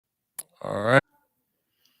All right.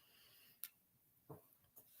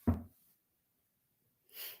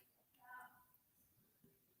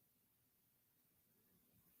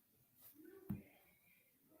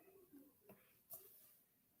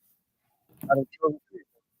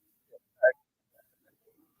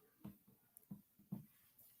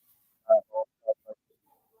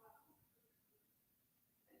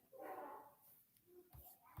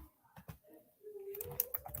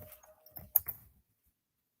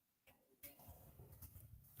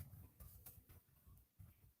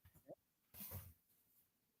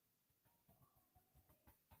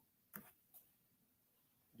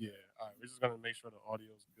 Yeah. All right. We're just gonna make sure the audio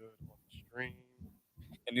is good on the stream.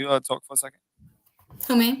 Can you talk for a second?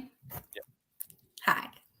 Who, me? Yeah. Hi.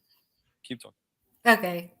 Keep talking.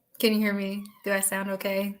 Okay. Can you hear me? Do I sound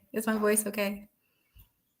okay? Is my voice okay?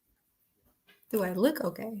 Do I look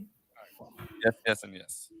okay? Yes, yes, and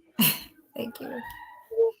yes. Thank you.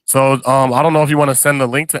 So I don't know if you want to send the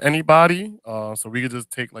link to anybody. So we could just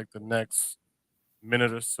take like the next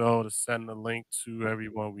minute or so to send the link to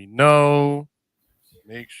everyone we know.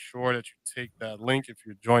 Make sure that you take that link if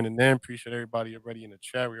you're joining in. Appreciate everybody already in the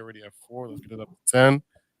chat. We already have 4. Let's get it up to 10.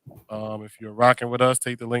 If you're rocking with us,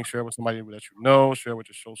 take the link, share it with somebody that you know, share it with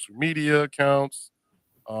your social media accounts.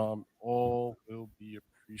 All will be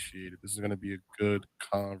appreciated. This is going to be a good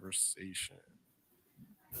conversation.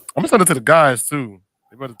 I'm gonna send it to the guys too.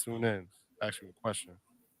 They better tune in. Ask you a question.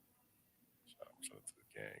 Send it to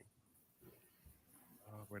the gang.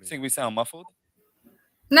 You think we sound muffled?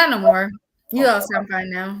 Not no more. You Oh. all sound fine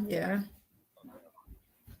now. Yeah.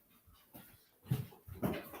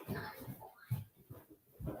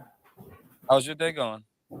 How's your day going?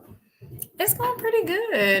 It's going pretty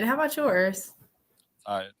good. How about yours?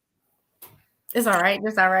 Tired. It's all right.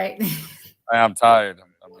 It's all right. I'm tired.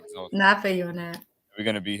 I'm exhausted. Nah, I feel you on that. We're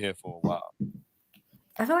gonna be here for a while.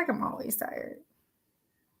 I feel like I'm always tired.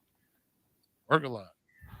 Work a lot.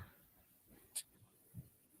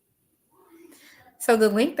 So the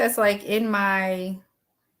link that's like in my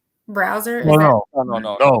browser No, is that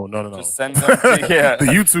no. Just send them. Yeah, the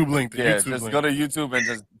YouTube link. Just link. go to YouTube and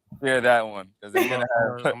just share that one because you're gonna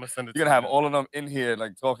have I'm gonna send it. You're gonna have all of them in here,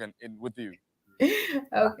 like talking in with you.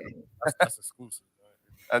 Okay. That's exclusive.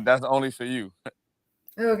 Right? That's only for you.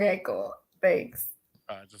 Okay, cool. Thanks.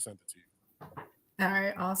 I just sent it to you. All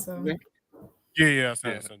right, awesome. Yeah. I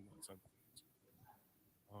sent it.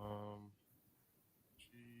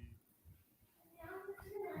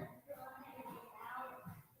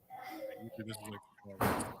 Usually this is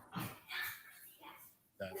like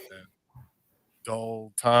that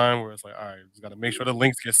dull time where it's like, all right, just gotta make sure the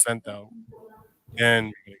links get sent out, and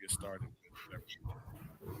we're gonna get started.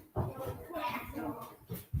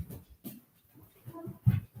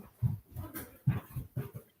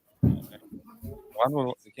 Why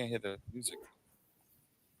don't you can't hear the music?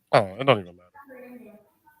 Oh, it don't even matter.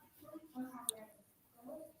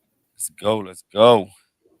 Let's go.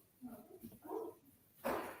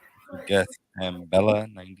 Guess and Bella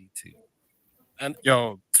 92. And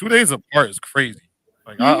yo, 2 days apart is crazy.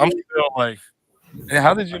 Like I'm still like, and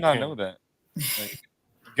how did you not know that? Like,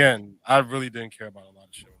 again, I really didn't care about a lot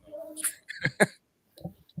of shit.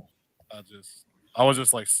 I was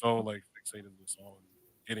just like so like fixated with the song.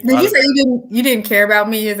 Did you say you didn't care about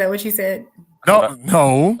me? Is that what you said?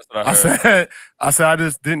 No. I said I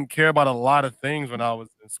just didn't care about a lot of things when I was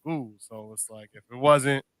in school. So it's like if it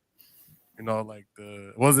wasn't, like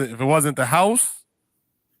if it wasn't the house,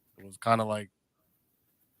 it was kind of like,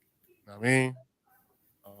 you know what I mean.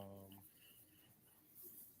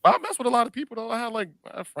 I messed with a lot of people though. I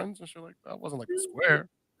had friends and shit like that. I wasn't like the square.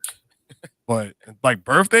 But like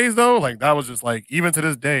birthdays though, like that was just like even to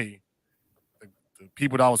this day, the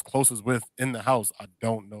people that I was closest with in the house, I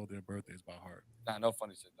don't know their birthdays by heart. Nah, no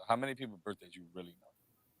funny shit though. How many people's birthdays you really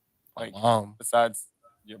know? Like my mom. Besides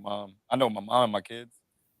your mom. I know my mom and my kids.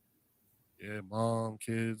 Yeah, mom,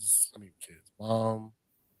 kids. Mom,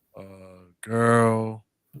 girl,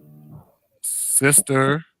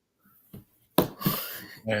 sister,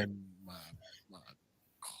 and my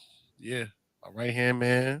right hand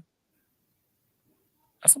man.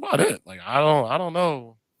 That's about it. Like I don't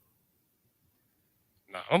know.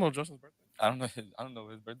 Nah, I don't know Justin's birthday. I don't know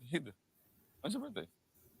his birthday either. When's your birthday?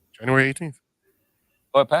 January 18th.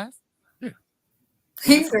 Oh, it passed? Yeah.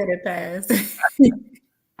 He said it passed.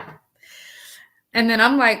 And then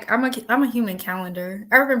I'm like, I'm a human calendar.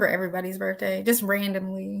 I remember everybody's birthday just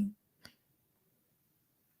randomly.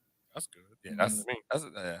 That's good. Yeah, that's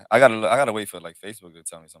I gotta wait for like Facebook to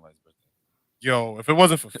tell me somebody's birthday. Yo, if it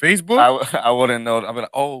wasn't for Facebook, I wouldn't know. I'd be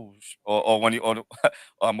like, oh, or when you or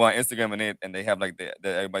I'm on Instagram and they have like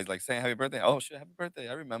everybody's like saying happy birthday. Oh shit, happy birthday!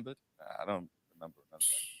 I remembered. I don't remember none of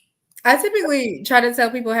I typically try to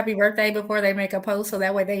tell people happy birthday before they make a post so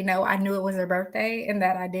that way they know I knew it was their birthday and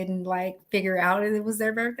that I didn't like figure out it was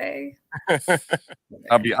their birthday. that.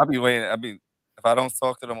 I'll be waiting. If I don't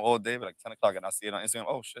talk to them all day, but like 10 o'clock, and I see it on Instagram.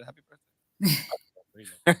 Oh shit, happy birthday!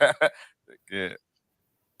 Good.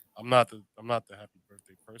 I'm not the happy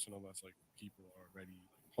birthday person unless like people are already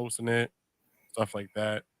like, posting it, stuff like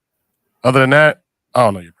that. Other than that, I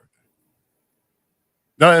don't know your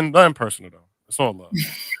birthday. Nothing personal though. It's all love.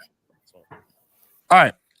 It's all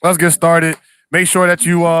right, let's get started. Make sure that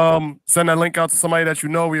you send that link out to somebody that you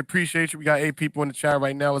know. We appreciate you. We got 8 people in the chat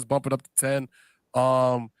right now. Let's bump it up to 10.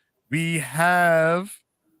 We have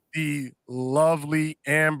the lovely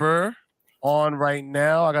Amber on right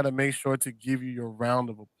now. I gotta make sure to give you your round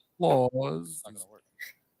of applause. Not gonna work.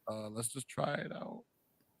 Let's just try it out.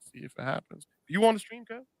 See if it happens. You want to stream,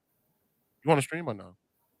 Kev? You want to stream or no?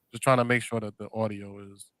 Just trying to make sure that the audio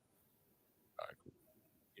is. All right, cool.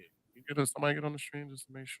 Yeah. You somebody get on the stream just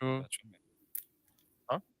to make sure. That's your man.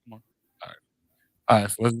 Huh? Come on. All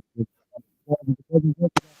right.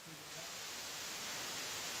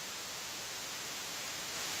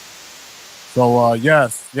 So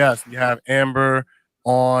yes, we have Amber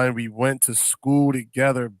on. We went to school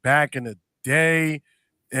together back in the day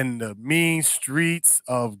in the mean streets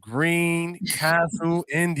of Greencastle,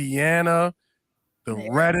 Indiana, the Yeah.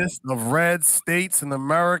 reddest of red states in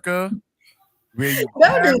America. Where you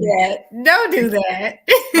Don't do that. Don't do that.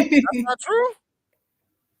 That's not true.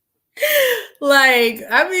 Like,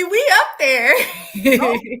 I mean, we up there.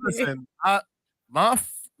 No, listen,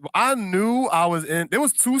 I knew I was in. There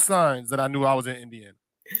was 2 signs that I knew I was in Indiana.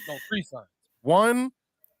 No, 3 signs. One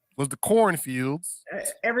was the cornfields.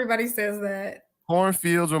 Everybody says that.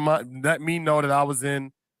 Cornfields let me know that I was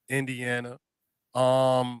in Indiana.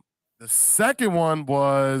 The second one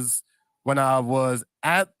was when I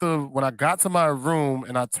got to my room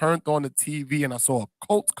and I turned on the TV and I saw a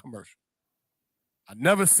Colts commercial. I'd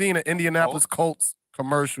never seen an Indianapolis Colts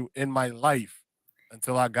commercial in my life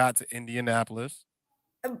until I got to Indianapolis.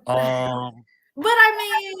 But I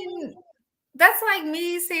mean, that's like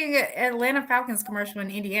me seeing an Atlanta Falcons commercial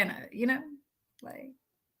in Indiana, you know? Like,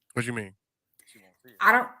 what you mean?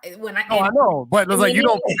 I don't when I I know, but it's like you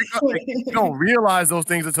don't realize those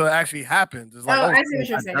things until it actually happens. It's like, I see what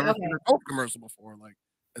you're saying. I've never seen a Colts commercial before, like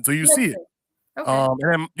until you see it. Okay.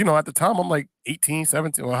 And then, at the time I'm like 18,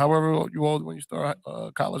 17, or however you old when you start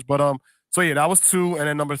college. But so yeah, that was 2, and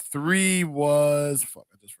then number 3 was I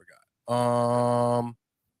just forgot.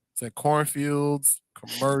 Said cornfields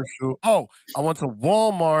commercial. Oh, I went to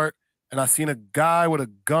Walmart and I seen a guy with a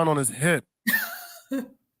gun on his hip,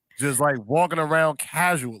 just like walking around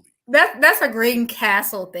casually. That's a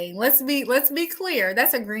Greencastle thing. Let's be clear.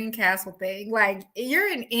 That's a Greencastle thing. Like,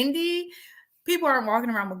 you're in Indy, people aren't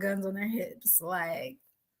walking around with guns on their hips. Like,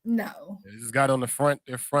 no. They just got on their front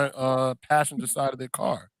passenger side of their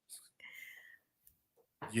car.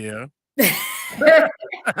 Yeah.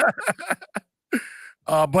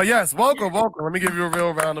 But yes, welcome. Let me give you a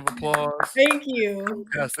real round of applause. Thank you.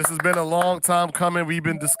 Yes, this has been a long time coming. We've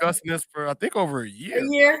been discussing this for I think over a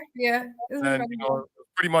year. Yeah. And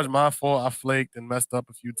pretty much my fault. I flaked and messed up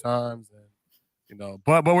a few times, and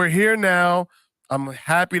but we're here now. I'm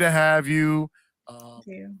happy to have you. Thank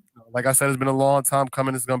you. Like I said, it's been a long time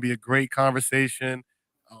coming. It's going to be a great conversation.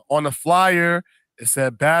 On the flyer, it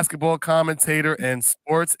said basketball commentator and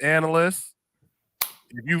sports analyst.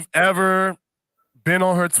 If you've ever been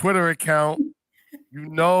on her Twitter account, you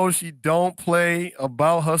know she don't play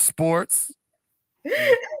about her sports.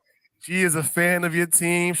 She is a fan of your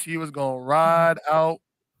team. She was going to ride out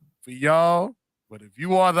for y'all. But if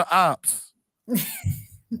you are the ops,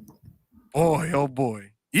 boy, oh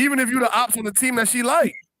boy. Even if you're the ops on the team that she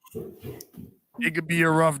like, it could be a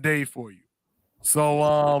rough day for you.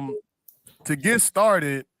 So to get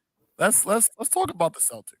started, let's talk about the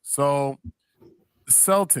Celtics. So the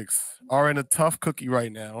Celtics are in a tough cookie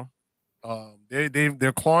right now.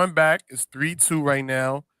 They're clawing back. It's 3-2 right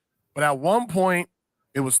now. But at one point,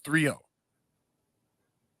 it was 3-0.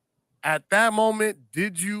 At that moment,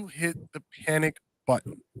 did you hit the panic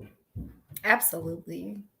button?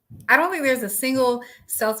 Absolutely. I don't think there's a single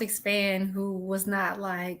Celtics fan who was not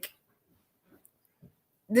like,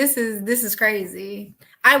 this is crazy.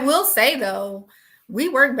 I will say though, we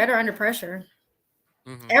work better under pressure.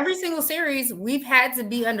 Mm-hmm. Every single series, we've had to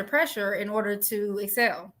be under pressure in order to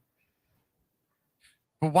excel.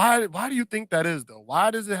 But why do you think that is though?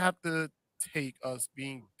 Why does it have to take us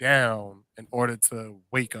being down in order to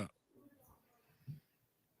wake up?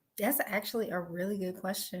 That's actually a really good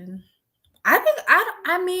question.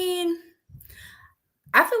 I mean,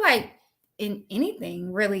 I feel like in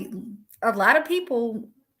anything really, a lot of people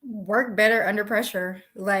work better under pressure.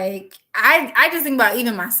 Like I just think about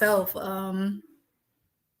even myself.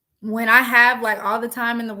 When I have like all the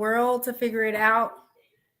time in the world to figure it out,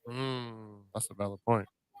 That's a valid point.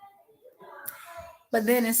 but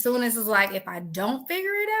then as soon as it's like if I don't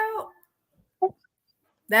figure it out,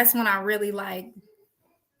 that's when I really like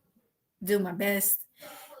do my best,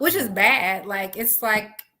 which is bad. Like it's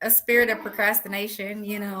like a spirit of procrastination,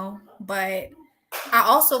 you know. But I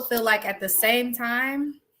also feel like at the same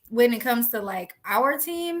time, when it comes to like our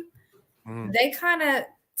team, Mhm. they kind of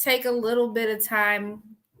take a little bit of time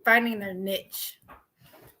finding their niche.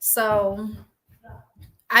 So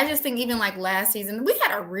I just think even like last season, we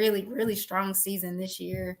had a really, really strong season this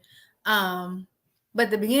year. But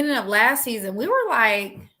the beginning of last season, we were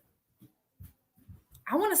like,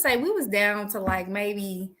 I want to say we was down to like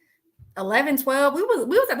maybe 11, 12. We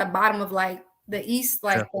was at the bottom of like the East,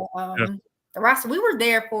 Yeah. like the roster. We were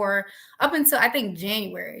there for up until I think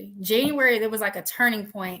January. January, there was like a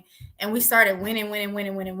turning point, and we started winning.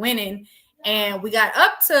 And we got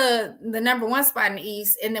up to the number one spot in the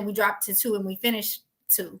East, and then we dropped to 2 and we finished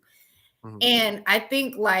 2. Mhm. And I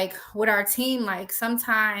think like with our team, like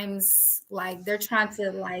sometimes like they're trying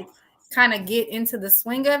to like kind of get into the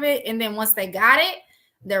swing of it, and then once they got it,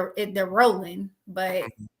 they're rolling. But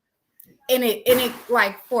and it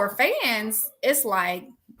like for fans, it's like,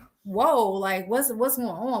 whoa, like what's going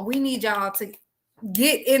on? We need y'all to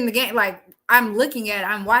get in the game. Like I'm looking at it,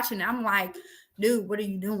 I'm watching it, I'm like, dude, what are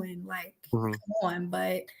you doing? Like, Mhm. come on.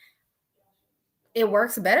 But it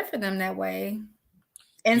works better for them that way.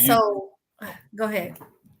 And Do you so go ahead.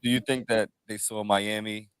 do you think that they saw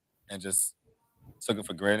Miami and just took it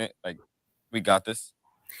for granted? Like, we got this.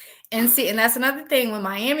 And see, and that's another thing with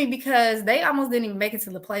Miami because they almost didn't even make it to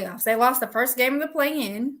the playoffs. They lost the first game of the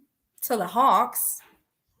play-in to the Hawks,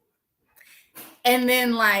 and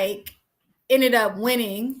then like ended up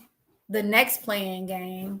winning the next play-in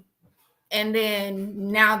game, and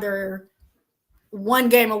then now they're one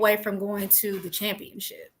game away from going to the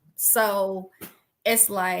championship. So it's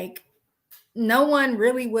like no one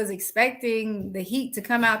really was expecting the Heat to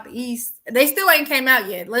come out the East. They still ain't came out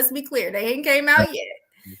yet. Let's be clear, they ain't came out yet.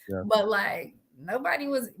 Yeah. But like nobody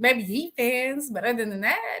was, maybe Heat fans, but other than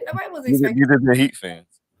that, nobody was Neither, expecting. neither the Heat fans.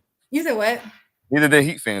 You said what? Neither the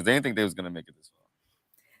Heat fans. They didn't think they was gonna make it this far.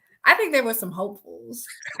 I think there were some hopefuls,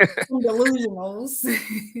 some delusionals.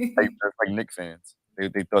 Like Knicks fans. They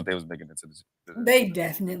thought they was making it to the They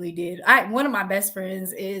definitely did. One of my best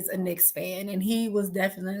friends is a Knicks fan, and he was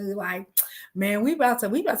definitely like, "Man, we about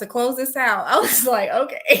to close this out." I was like,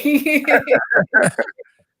 "Okay."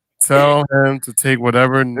 Tell him to take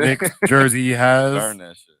whatever Knicks jersey he has burn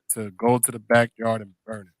that shit. to go to the backyard and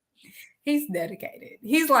burn it. He's dedicated.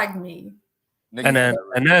 He's like me. Knicks And fans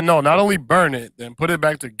then no, not only burn it, then put it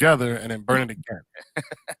back together and then burn it again.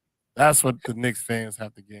 That's what the Knicks fans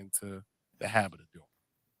have to get into the habit of doing.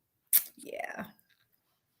 Yeah.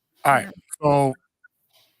 All right. So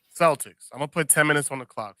Celtics. I'm gonna put 10 minutes on the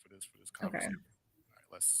clock for this conversation. All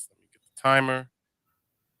right, let me get the timer.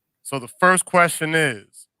 So the first question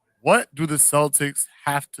is, what do the Celtics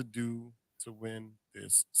have to do to win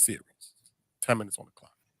this series? 10 minutes on the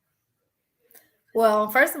clock.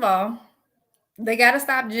 Well, first of all, they got to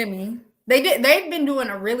stop Jimmy. They've been doing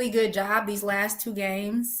a really good job these last 2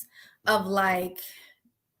 games of like,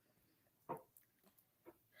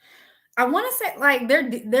 I want to say like their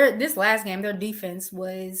this last game, their defense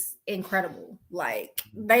was incredible. Like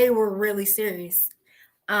they were really serious.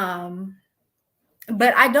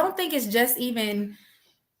 But I don't think it's just even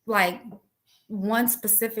like one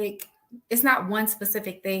specific, it's not one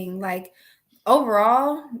specific thing. Like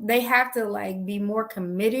overall, they have to like be more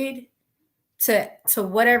committed to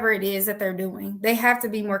whatever it is that they're doing. They have to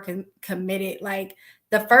be more committed. Like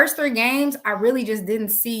the first 3 games, I really just didn't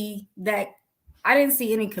see that. I didn't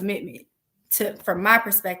see any commitment to, from my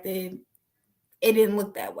perspective, it didn't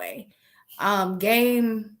look that way.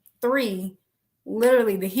 Game 3,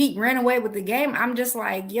 literally the Heat ran away with the game. I'm just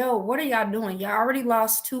like, yo, what are y'all doing? Y'all already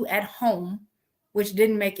lost 2 at home, which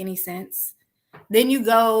didn't make any sense. Then you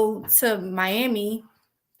go to Miami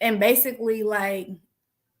and basically like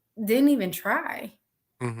didn't even try.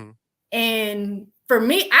 Mm-hmm. And for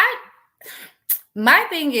me, my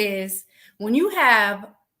thing is when you have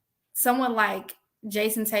someone like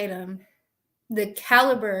Jason Tatum, the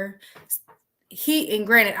caliber, and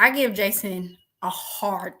granted, I give Jason a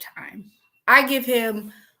hard time. I give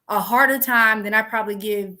him a harder time than I probably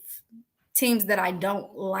give teams that I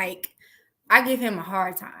don't like. I give him a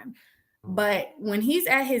hard time. But when he's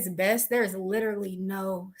at his best, there's literally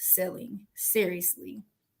no ceiling. Seriously.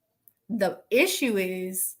 The issue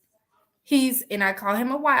is and I call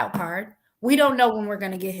him a wild card. We don't know when we're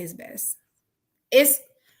going to get his best. It's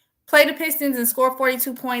play the Pistons and score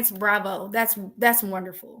 42 points. Bravo. That's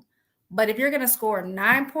wonderful. But if you're going to score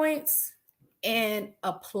 9 points in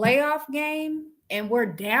a playoff game and we're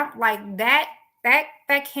down like that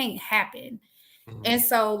can't happen. And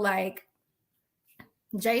so like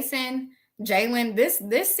Jason, Jalen,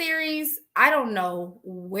 this series, I don't know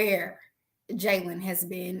where Jalen has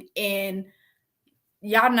been. And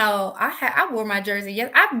y'all know I wore my jersey.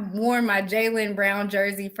 Yes, I've worn my Jalen Brown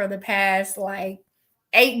jersey for the past like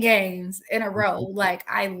 8 games in a row. Like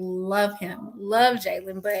I love him, love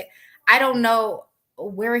Jalen, but I don't know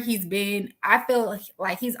where he's been. I feel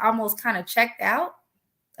like he's almost kind of checked out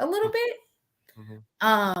a little bit.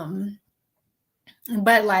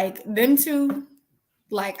 But like them two,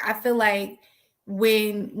 like I feel like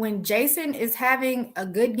when Jason is having a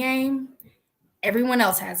good game, everyone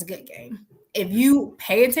else has a good game. If you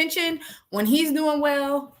pay attention, when he's doing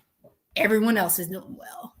well, everyone else is doing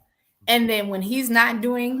well. And then when he's not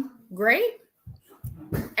doing great,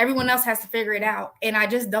 everyone else has to figure it out. And I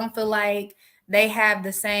just don't feel like they have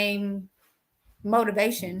the same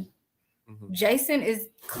motivation. Jason is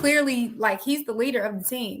clearly like he's the leader of the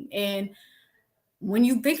team. And when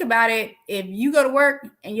you think about it, if you go to work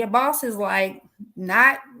and your boss is like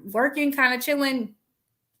not working, kind of chilling,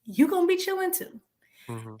 you're gonna be chilling too.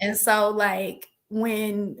 And so like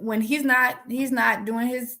when he's not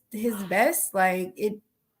doing his best, like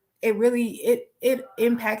it really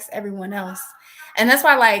impacts everyone else. And that's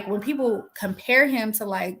why like when people compare him to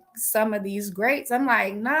like some of these greats, I'm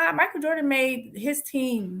like, nah, Michael Jordan made his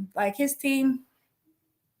team, like his team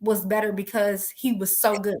was better because he was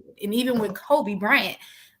so good. And even with Kobe Bryant,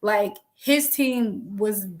 like his team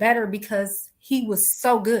was better because he was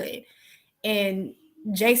so good. And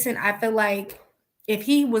Jason, I feel like if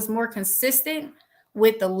he was more consistent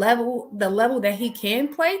with the level that he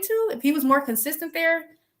can play to, if he was more consistent there,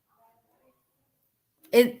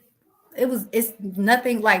 it's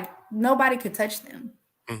nothing like nobody could touch them.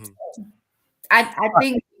 I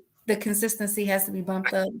think the consistency has to be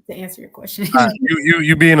bumped up to answer your question.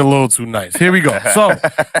 You being a little too nice. Here we go. So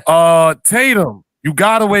Tatum, you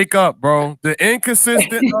gotta wake up, bro. The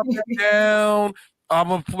inconsistent up and down. I'm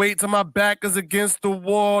gonna wait till my back is against the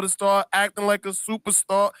wall to start acting like a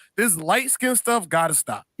superstar. This light skin stuff gotta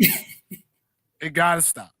stop. It gotta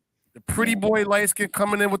stop. The pretty boy light skin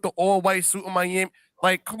coming in with the all white suit in Miami.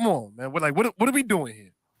 Like, come on, man. We're like, what are we doing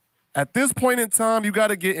here? At this point in time, you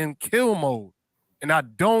gotta get in kill mode. And I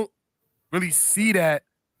don't really see that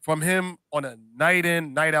from him on a night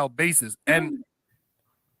in, night out basis. And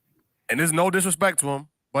there's no disrespect to him,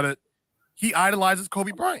 but he idolizes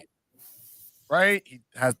Kobe Bryant. Right? He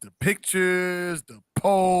has the pictures, the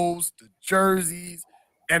posts, the jerseys,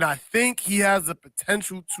 and I think he has the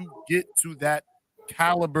potential to get to that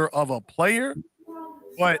caliber of a player.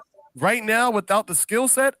 But right now, without the skill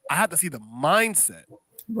set, I have to see the mindset.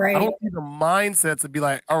 Right. I don't see the mindset to be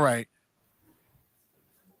like, all right,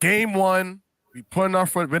 game 1, we put in our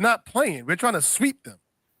foot. We're not playing. We're trying to sweep them.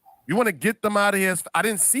 We want to get them out of here. I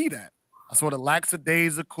didn't see that. I saw the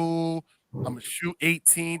lackadaisical. I'm going to shoot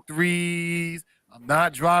 18 threes. I'm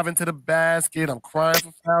not driving to the basket. I'm crying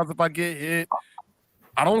for fouls if I get hit.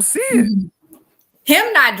 I don't see it.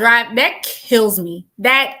 Him not driving, that kills me.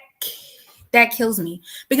 That kills me.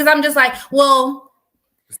 Because I'm just like, well,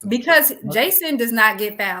 because Jason does not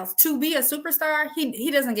get fouls. To be a superstar,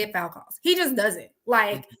 he doesn't get foul calls. He just doesn't.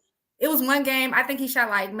 Like, it was one game, I think he shot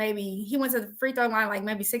like maybe, he went to the free throw line like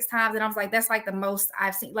maybe 6 times. And I was like, that's like the most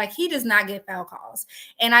I've seen. Like, he does not get foul calls.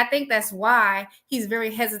 And I think that's why he's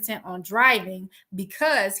very hesitant on driving,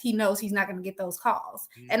 because he knows he's not going to get those calls.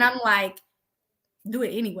 And I'm like, do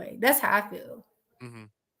it anyway. That's how I feel. And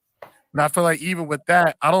I feel like even with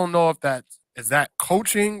that, I don't know if is that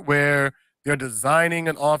coaching where they're designing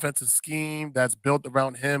an offensive scheme that's built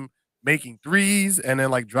around him making threes and then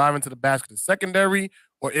like driving to the basket in secondary,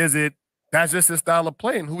 or is it that's just his style of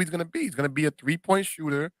play and who he's going to be? He's going to be a 3-point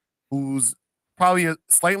shooter who's probably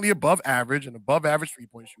slightly above average, an above average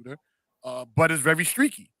 3-point shooter, but is very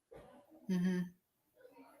streaky.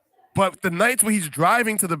 But the nights where he's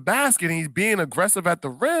driving to the basket and he's being aggressive at the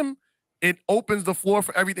rim, it opens the floor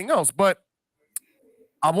for everything else. But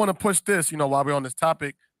I want to push this, while we're on this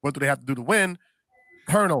topic, what do they have to do to win?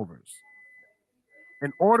 Turnovers.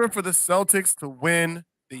 In order for the Celtics to win,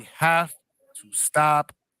 they have to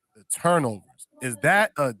stop the turnovers. Is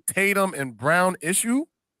that a Tatum and Brown issue,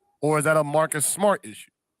 or is that a Marcus Smart issue?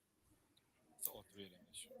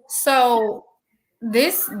 So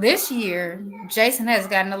This year, Jason has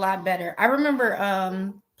gotten a lot better. I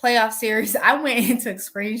remember playoff series. I went and took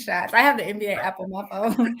screenshots. I have the NBA app on my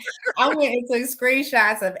phone. I went and took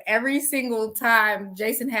screenshots of every single time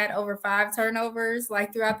Jason had over 5 turnovers,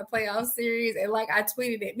 like throughout the playoff series, and like I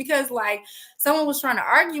tweeted it because like someone was trying to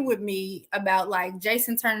argue with me about like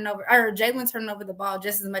Jason turning over or Jalen turning over the ball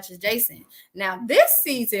just as much as Jason. Now this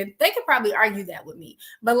season, they could probably argue that with me,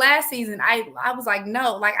 but last season I was like,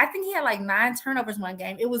 no, like I think he had like 9 turnovers one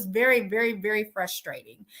game. It was very, very, very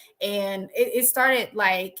frustrating. And it started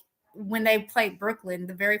like when they played Brooklyn,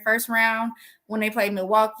 the very first round, when they played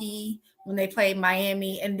Milwaukee, when they played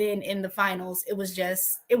Miami, and then in the finals, it was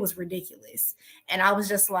ridiculous. And I was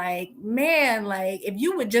just like, man, like if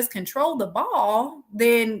you would just control the ball,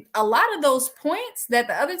 then a lot of those points that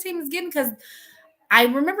the other team is getting, because I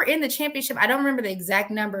remember in the championship, I don't remember the exact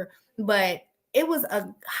number, but it was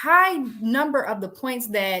a high number of the points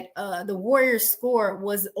that the Warriors score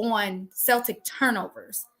was on Celtic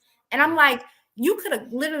turnovers. And I'm like, you could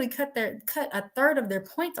have literally cut a third of their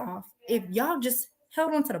points off if y'all just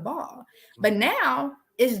held onto the ball. But now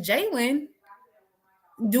it's Jalen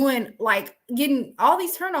doing like getting all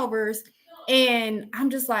these turnovers. And I'm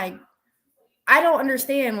just like, I don't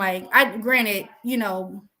understand. Like, granted,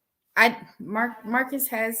 Marcus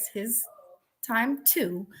has his time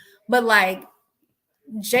too, but like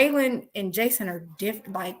Jalen and Jason are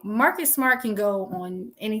different. Like Marcus Smart can go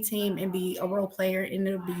on any team and be a role player and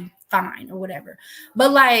it'll be fine or whatever.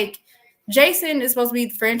 But like Jason is supposed to be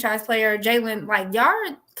the franchise player. Jalen, like y'all,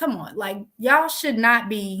 come on, like y'all should not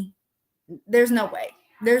be. There's no way.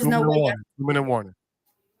 There's no way. 2-minute warning.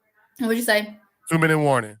 What'd you say? 2-minute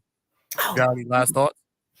warning. Oh. Got any last thoughts?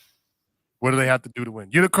 What do they have to do to win?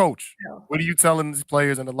 You're the coach. No. What are you telling these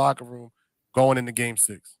players in the locker room going into game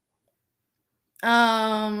 6?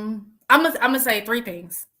 I'm gonna say 3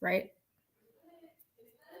 things, right?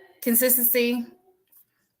 Consistency.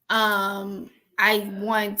 I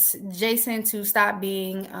want Jason to stop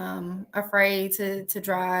being afraid to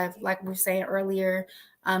drive, like we were saying earlier,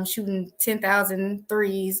 shooting 10,000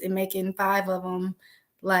 threes and making 5 of them.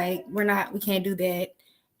 Like we can't do that.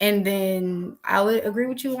 And then I would agree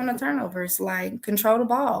with you on the turnovers, like control the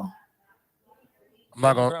ball. I'm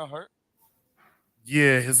not gonna hurt.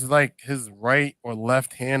 Yeah, his right or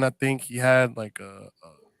left hand, I think he had like a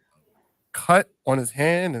cut on his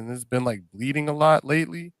hand and it's been like bleeding a lot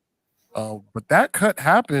lately. But that cut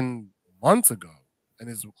happened months ago, and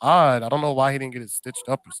it's odd. I don't know why he didn't get it stitched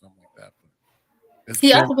up or something like that. But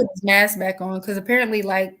he also put his mask back on because apparently,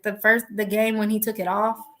 like the game when he took it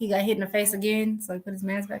off, he got hit in the face again. So he put his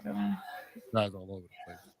mask back on. Guys all over the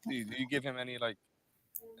place. Do you give him any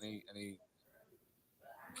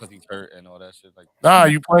because he's hurt and all that shit? Like, nah,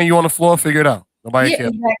 you playing, you on the floor, figure it out. Nobody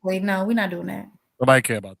cares. Exactly. No, we're not doing that. Nobody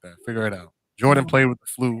care about that. Figure it out. Jordan played with the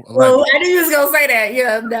flu. Well, I knew you was gonna say that.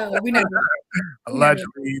 Yeah, no, we not doing that.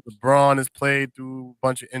 Allegedly, LeBron has played through a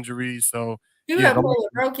bunch of injuries. So you have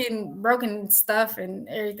broken stuff and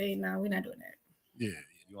everything. No, we're not doing that. Yeah,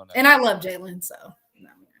 and I love Jalen, so no, we're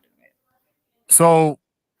not doing it. So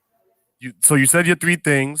you said your 3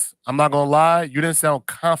 things. I'm not gonna lie, you didn't sound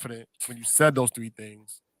confident when you said those 3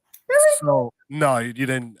 things. Really? So no, you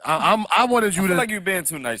didn't. I wanted you to like you're being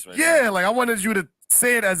too nice right now. now. Like I wanted you to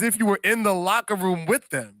say it as if you were in the locker room with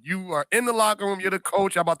them. You are in the locker room. You're the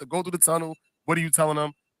coach. You're about to go through the tunnel. What are you telling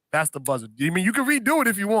them? That's the buzzer. I mean, you can redo it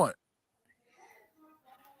if you want.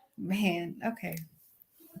 Man, okay.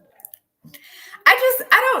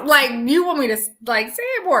 I don't like. You want me to like say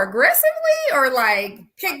it more aggressively or like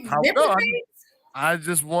pick different things? I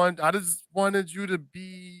just wanted you to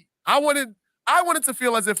be. I wanted to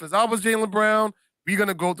feel as if I was Jaylen Brown, we're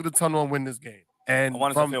gonna go through the tunnel and win this game. And I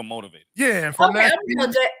wanted to feel motivated. Yeah, and from that.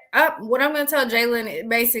 What I'm gonna tell Jalen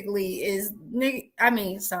basically is,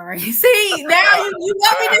 sorry. See, now you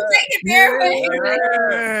want me to take it there.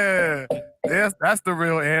 Yeah, that's the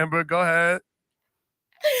real Amber. Go ahead.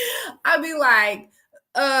 I'll be like,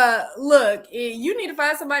 look, you need to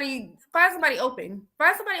find somebody open.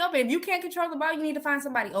 Find somebody open. If you can't control the ball, you need to find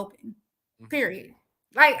somebody open. Period.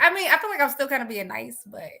 Like, I feel like I'm still kind of being nice,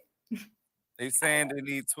 but they saying they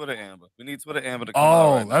need Twitter Amber. We need Twitter Amber to come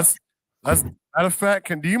out right that's matter of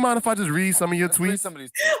fact. Do you mind if I just read some of your tweets? Some of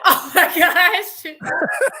these tweets. Oh my gosh.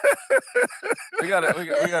 we gotta.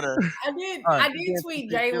 I did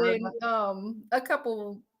tweet Jalen a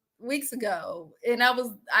couple weeks ago, and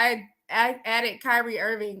I added Kyrie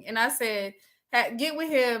Irving, and I said, get with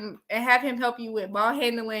him and have him help you with ball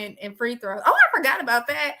handling and free throws. Oh, I forgot about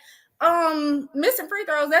that. Missing free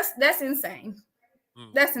throws, that's insane.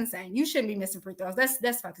 That's insane. You shouldn't be missing free throws.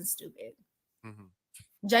 That's fucking stupid.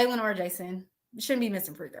 Jalen or Jason, you shouldn't be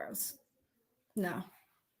missing free throws. No.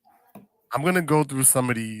 I'm gonna go through some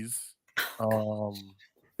of these,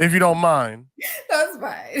 if you don't mind. That's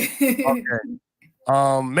fine. Okay.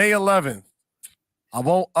 May 11th. I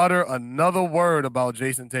won't utter another word about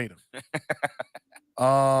Jason Tatum.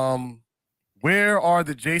 Where are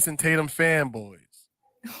the Jason Tatum fanboys?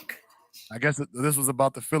 I guess this was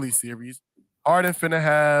about the Philly series. Harden finna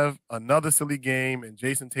have another silly game, and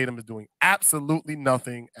Jason Tatum is doing absolutely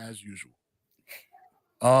nothing as usual.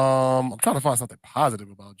 I'm trying to find something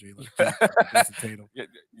positive about Jason Tatum. You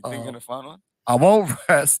think you're gonna find one? I won't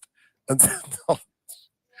rest until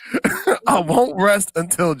I won't rest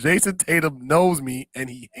until Jason Tatum knows me and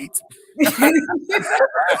he hates me.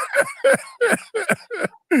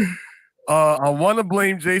 I want to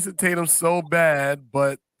blame Jason Tatum so bad,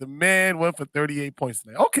 but the man went for 38 points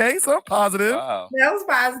today. Okay, so I'm positive. Wow. That was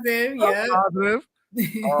positive. Yeah. Positive.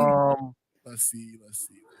 Let's see.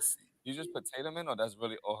 You just put Tatum in, or that's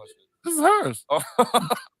really all her shit? This is hers. Oh.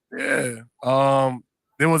 Yeah.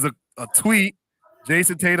 There was a tweet.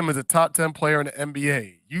 Jason Tatum is a top 10 player in the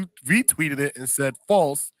NBA. You retweeted it and said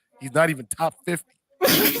false. He's not even top 50.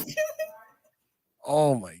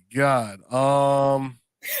 Oh my God. What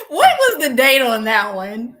was the date on that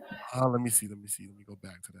one? Let me see. Let me go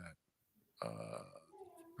back to that.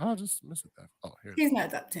 I'll just miss it. Oh, here. He's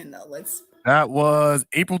not top 10 though. That was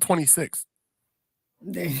April 26th.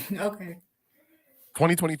 Okay.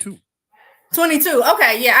 2022. 22.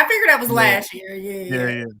 Okay, yeah. I figured that was last year.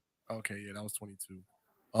 Yeah. Okay, yeah, that was 22.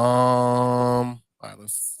 All right,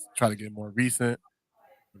 let's try to get more recent.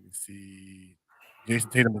 Let me see. Jason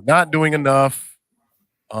Tatum is not doing enough.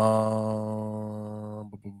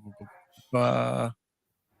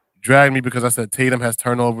 Drag me because I said Tatum has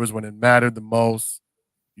turnovers when it mattered the most.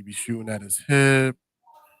 You be shooting at his hip.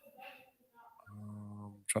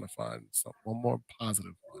 Trying to find one more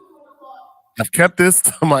positive one. I've kept this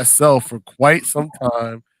to myself for quite some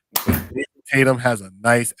time. But Tatum has a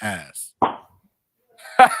nice ass.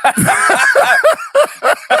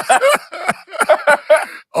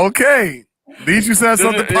 Okay. At least you said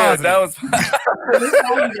something positive. That was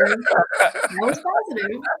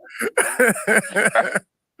positive.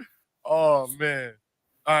 Oh man.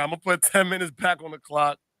 All right, I'm gonna put 10 minutes back on the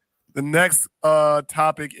clock. The next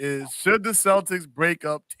topic is: should the Celtics break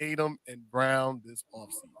up Tatum and Brown this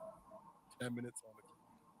offseason? 10 minutes on the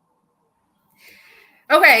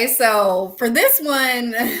clock. Okay, so for this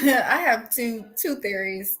one, I have two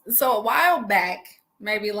theories. So a while back,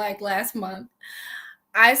 maybe like last month,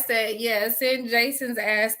 I said, yeah, send Jason's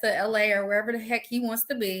ass to LA or wherever the heck he wants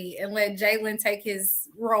to be and let Jalen take his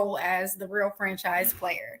role as the real franchise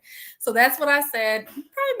player. So that's what I said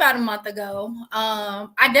probably about a month ago.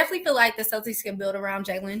 I definitely feel like the Celtics can build around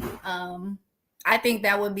Jalen. I think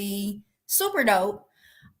that would be super dope.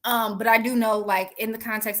 But I do know, like, in the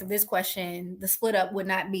context of this question, the split up would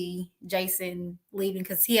not be Jason leaving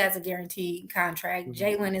because he has a guaranteed contract. Mm-hmm.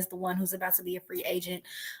 Jalen is the one who's about to be a free agent.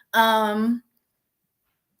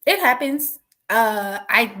 It happens.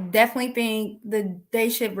 I definitely think they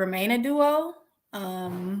should remain a duo.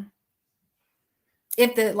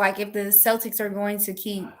 If the Celtics are going to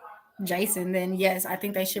keep Jason, then yes, I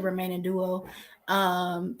think they should remain a duo.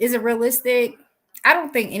 Is it realistic? I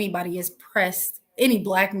don't think anybody is pressed. Any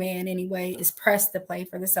black man anyway is pressed to play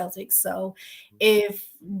for the Celtics. So if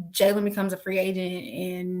Jalen becomes a free agent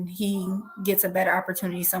and he gets a better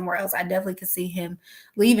opportunity somewhere else, I definitely could see him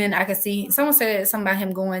leaving. I could see someone said something about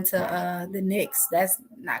him going to the Knicks. That's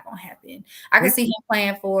not gonna happen. I could see him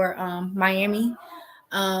playing for Miami.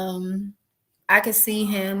 I could see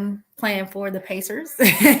him playing for the Pacers.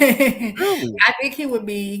 I think he would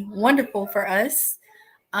be wonderful for us.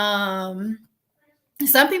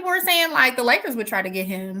 Some people were saying like the Lakers would try to get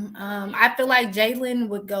him. I feel like Jalen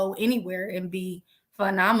would go anywhere and be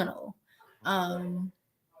phenomenal.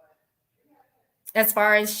 As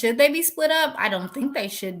far as should they be split up, I don't think they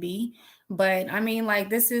should be. But I mean, like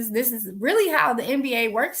this is really how the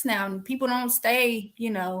NBA works now. People don't stay,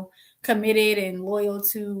 committed and loyal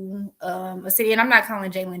to a city. And I'm not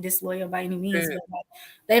calling Jalen disloyal by any means, but like,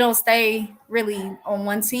 they don't stay really on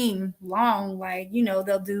one team long. Like,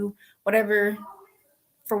 they'll do whatever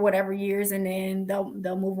for whatever years, and then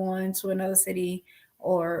they'll move on to another city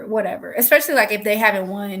or whatever. Especially like if they haven't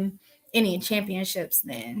won any championships,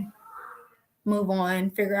 then move on,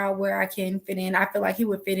 figure out where I can fit in. I feel like he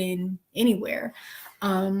would fit in anywhere.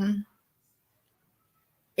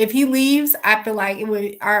 If he leaves, I feel like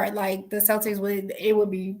the Celtics would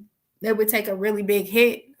take a really big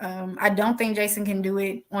hit. I don't think Jason can do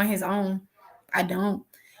it on his own. I don't.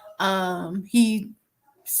 He's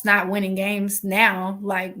not winning games now,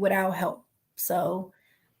 like without help. So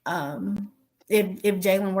if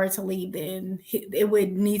Jalen were to leave, then it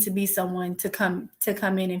would need to be someone to come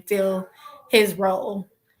in and fill his role.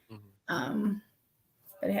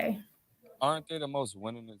 But hey, Aren't they the most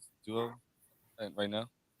winningest duo right now?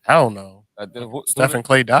 Hell no. Steph and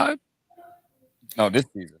Clay died? No, this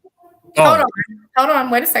season. Hold on.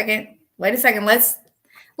 Wait a second. Let's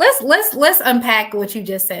unpack what you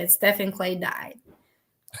just said. Steph and Clay died.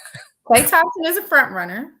 Klay Thompson is a front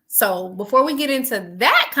runner. So before we get into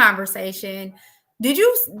that conversation, did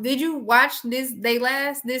you watch this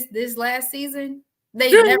last season?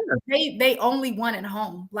 They only won at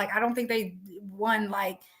home. Like I don't think they won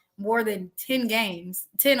like more than 10 games,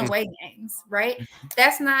 10 away games, right?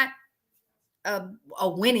 That's not a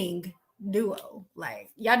winning duo. Like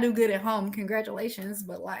y'all do good at home, congratulations,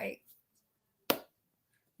 but like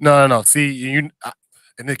no. See,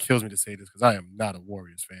 and it kills me to say this because I am not a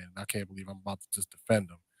Warriors fan. I can't believe I'm about to just defend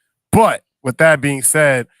them. But with that being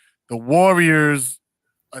said, the Warriors,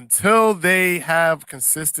 until they have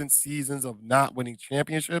consistent seasons of not winning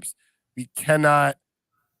championships, we cannot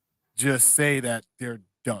just say that they're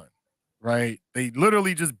done, right? They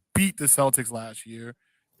literally just beat the Celtics last year.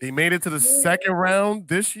 They made it to the second round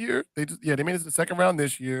this year. They made it to the second round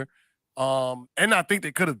this year. And I think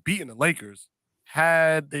they could have beaten the Lakers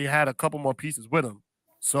had they had a couple more pieces with them.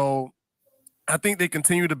 So I think they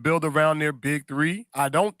continue to build around their big three. I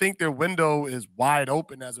don't think their window is wide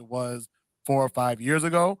open as it was 4 or 5 years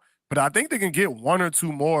ago, but I think they can get one or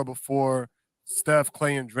two more before Steph,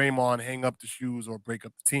 Clay, and Draymond hang up the shoes or break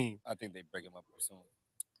up the team. I think they break him up soon.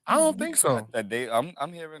 I don't think so.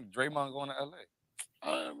 I'm hearing Draymond going to LA.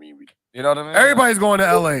 I mean, you know what I mean? Everybody's going to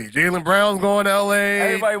LA. Jaylen Brown's going to LA.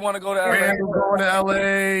 Everybody want to go to LA. Randall's going to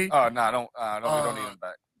LA. Oh no, we don't need him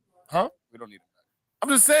back. Huh? We don't need him back. I'm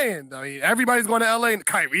just saying. I mean, everybody's going to LA. And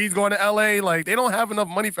Kyrie's going to LA. Like they don't have enough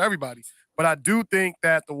money for everybody. But I do think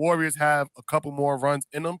that the Warriors have a couple more runs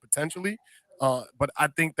in them potentially. But I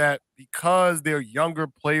think that because their younger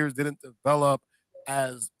players didn't develop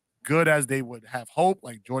as good as they would have hoped,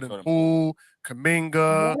 like Jordan Poole,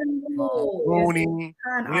 Kuminga, Rooney,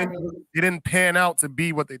 they didn't pan out to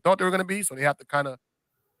be what they thought they were going to be. So they have to kind of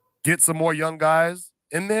get some more young guys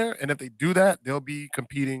in there. And if they do that, they'll be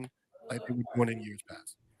competing like they were doing in years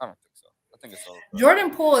past. I don't think so. I think it's over.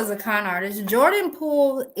 Jordan Poole is a con artist. Jordan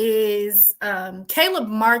Poole is Caleb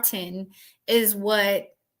Martin is what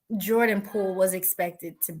Jordan Poole was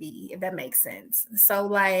expected to be, if that makes sense. So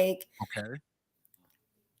like, okay,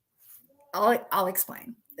 I'll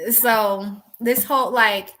explain. So this whole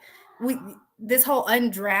undrafted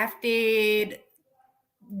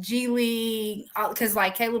G League, because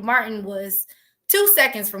like Caleb Martin was 2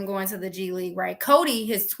 seconds from going to the G League, right? Cody,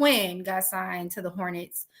 his twin, got signed to the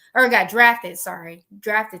Hornets, or got drafted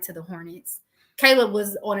to the Hornets. Caleb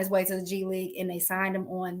was on his way to the G League, and they signed him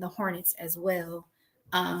on the Hornets as well,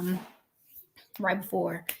 right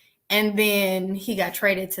before. And then he got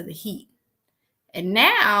traded to the Heat. And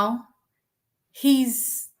now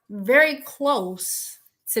he's very close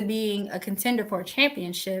to being a contender for a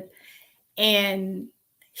championship. And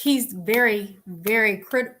he's very, very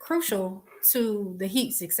crucial to the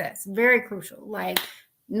Heat success. Very crucial. Like,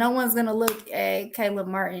 no one's going to look at Caleb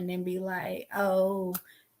Martin and be like, oh,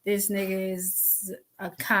 this nigga is a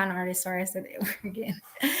con artist. Sorry, I said that word again.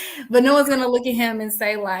 But no one's going to look at him and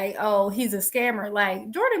say, like, oh, he's a scammer. Like,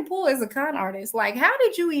 Jordan Poole is a con artist. Like, how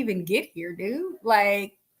did you even get here, dude?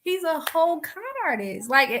 Like, he's a whole con artist.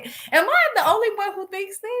 Like, am I the only one who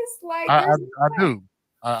thinks this? Like, I do.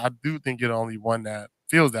 I do think you're the only one that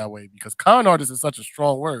feels that way because con artist is such a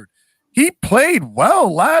strong word. He played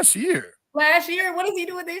well last year. What is he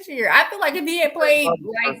doing this year? I feel like if he had played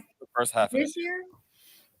like the first half this year.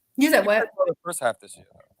 You said what? The first half this year.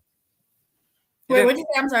 Wait, what did you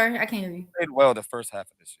say? I'm sorry, I can't hear you. He played well the first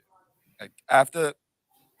half of this year. Like after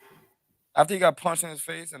he got punched in his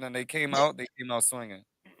face, and then they came out swinging.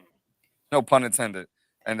 No pun intended.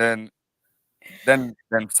 And then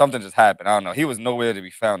something just happened. I don't know. He was nowhere to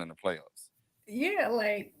be found in the playoffs. Yeah,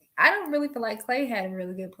 like I don't really feel like Clay had a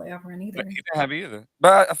really good playoff run either. He didn't have either.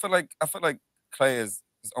 But I feel like Clay is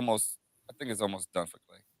almost. I think it's almost done for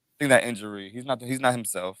Clay. I think that injury. He's not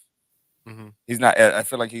himself. Mm-hmm. He's not. I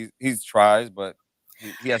feel like he's tries, but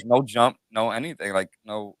he has no jump, no anything. Like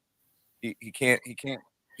no, he can't. He can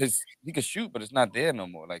shoot, but it's not there no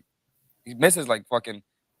more. Like he misses like fucking.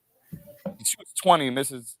 He shoots 20,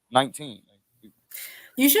 misses 19.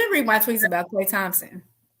 You should read my tweets about Klay Thompson.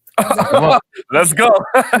 Let's go.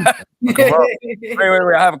 Wait.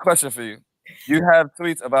 I have a question for you. You have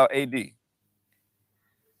tweets about AD.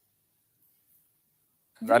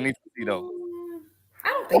 I need to see those. I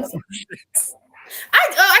don't think so.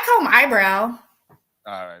 I call him eyebrow.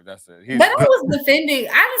 All right, that's it. But I was defending.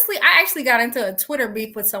 Honestly, I actually got into a Twitter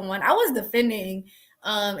beef with someone. I was defending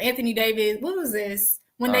Anthony Davis. What was this?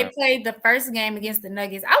 When they played the first game against the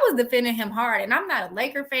Nuggets, I was defending him hard. And I'm not a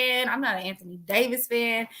Laker fan. I'm not an Anthony Davis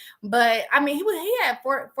fan. But I mean, he had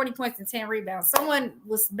 40 points and 10 rebounds. Someone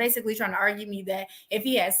was basically trying to argue me that if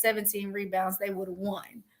he had 17 rebounds, they would have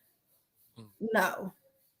won. No,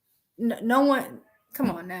 no one.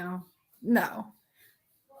 Come on now, no.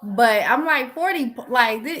 But I'm like 40,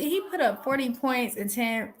 like he put up 40 points and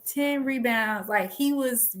 10 rebounds. Like he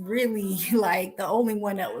was really like the only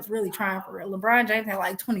one that was really trying for real. LeBron James had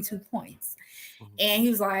like 22 points. And he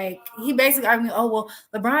was like, he basically argued, oh, well,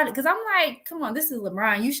 LeBron, because I'm like, come on, this is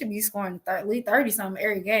LeBron. You should be scoring 30 something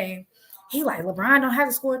every game. He like, LeBron don't have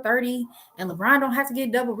to score 30 and LeBron don't have to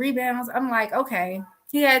get double rebounds. I'm like, okay.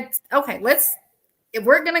 If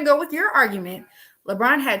we're going to go with your argument,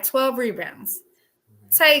 LeBron had 12 rebounds.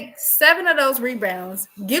 Take 7 of those rebounds,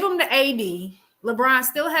 give them to AD. LeBron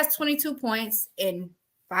still has 22 points and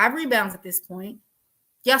 5 rebounds at this point.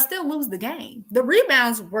 Y'all still lose the game. The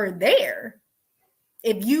rebounds were there.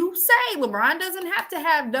 If you say LeBron doesn't have to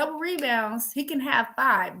have double rebounds, he can have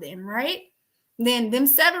 5 then, right? Then them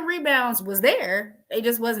 7 rebounds was there. They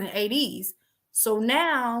just wasn't AD's. So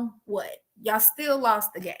now what? Y'all still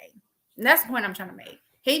lost the game. And that's the point I'm trying to make.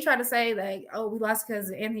 He tried to say, like, oh, we lost because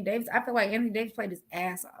of Anthony Davis. I feel like Anthony Davis played his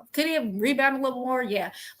ass off. Could he have rebounded a little more?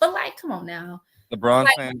 Yeah. But, like, come on now. LeBron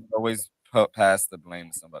fans always pass the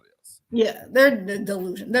blame to somebody else. Yeah, they're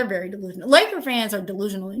delusional. They're very delusional. Laker fans are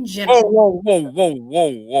delusional in general. Whoa. Whoa.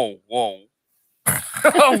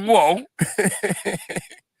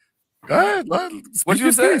 Go ahead. What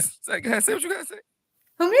you say? Say what you gotta say.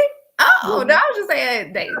 Who, me? Oh, no, I was just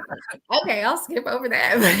saying Davis. Okay, I'll skip over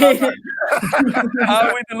that.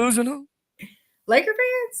 Are we delusional? Laker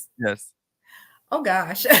fans? Yes. Oh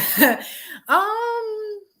gosh. Where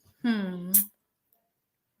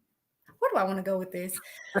do I want to go with this?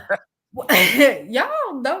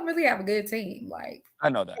 Y'all don't really have a good team. Like, I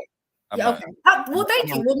know that. Okay. Well, thank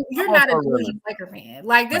you. Well, you're not a delusional Laker fan.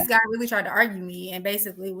 Like, this guy really tried to argue me and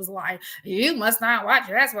basically was like, "You must not watch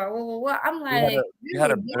basketball." I'm like, we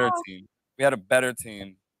had a better team. We had a better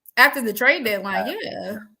team after the trade deadline.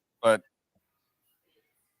 Yeah, but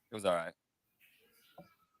it was all right.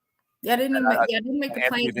 Yeah, didn't make the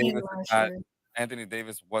play game last year. Anthony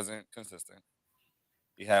Davis wasn't consistent.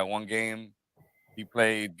 He had one game he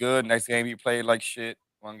played good. Next game he played like shit.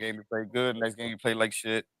 One game he played good. Next game he played like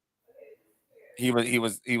shit. He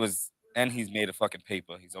was, and he's made of fucking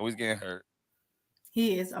paper. He's always getting hurt.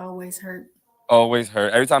 He is always hurt. Always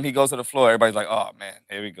hurt. Every time he goes to the floor, everybody's like, "Oh man,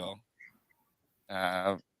 here we go."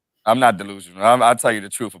 I'm not delusional. I'll tell you the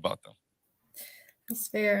truth about them. That's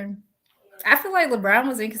fair. I feel like LeBron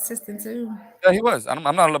was inconsistent too. Yeah, he was. I'm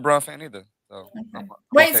not a LeBron fan either. So okay.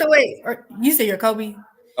 Wait. You say you're Kobe?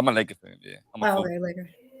 I'm a Laker fan. Yeah. Okay, Laker.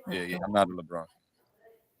 Yeah. I'm not a LeBron.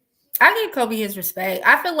 I give Kobe his respect.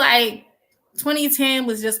 I feel like 2010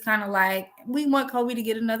 was just kind of like, we want Kobe to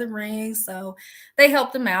get another ring, so they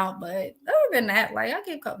helped him out. But other than that, like, I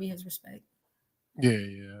give Kobe his respect.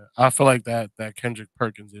 Yeah. I feel like that Kendrick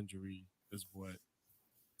Perkins injury is what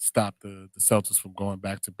stopped the Celtics from going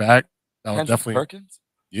back to back. That was definitely Perkins.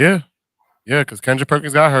 Yeah, because Kendrick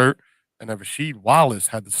Perkins got hurt, and then Rasheed Wallace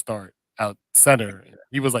had to start out center.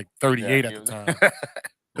 He was like 38 at the time.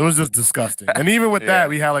 It was just disgusting. And even with that,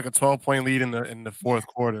 we had like a 12-point lead in the fourth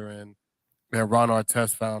quarter, and Ron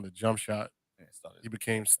Artest found a jump shot. He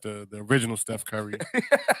became the original Steph Curry,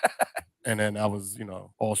 and then that was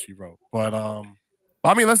all she wrote. But I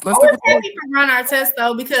mean, let's. I was happy for Ron Artest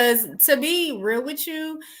though, because to be real with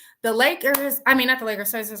you, the Lakers, I mean not the Lakers,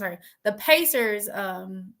 sorry. The Pacers,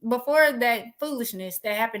 before that foolishness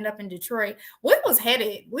that happened up in Detroit, we was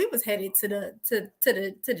headed to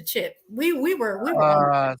the chip. We were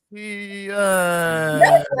no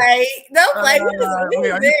play. We was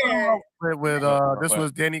there. With this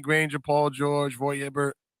was Danny Granger, Paul George, Roy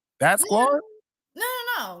Hibbert. That squad?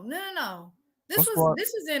 No. This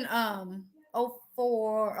was in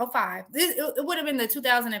 05. It would have been the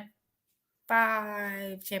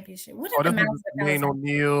 2005 championship. What did the Jermaine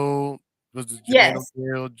O'Neal? It was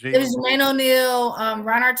Jermaine O'Neal,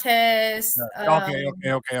 Ron Artest. Okay.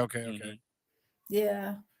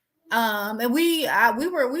 Yeah. And we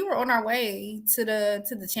were on our way to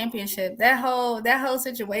the championship. That whole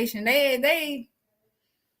situation. They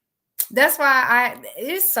That's why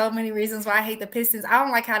there's so many reasons why I hate the Pistons. I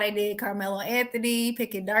don't like how they did Carmelo Anthony,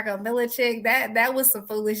 picking Darko Milicic. That was some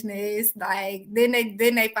foolishness. Like then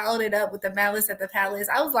they followed it up with the Malice at the Palace.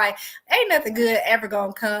 I was like, ain't nothing good ever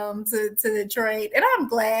gonna come to Detroit. And I'm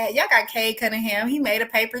glad y'all got Cade Cunningham. He made a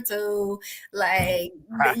paper too. Like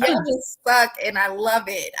y'all just suck, and I love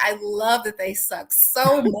it. I love that they suck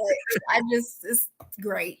so much. it's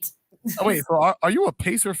great. Oh, wait, so are you a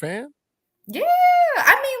Pacer fan? Yeah,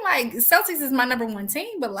 I mean, like Celtics is my number one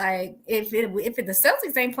team, but like if the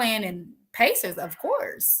Celtics ain't playing in Pacers, of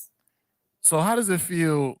course. So how does it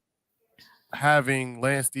feel having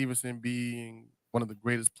Lance Stevenson being one of the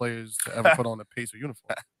greatest players to ever put on a Pacer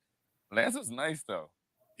uniform? Lance was nice though.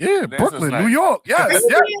 Yeah, Lance Brooklyn, was New nice. York. Yes,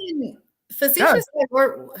 yes. Being facetious,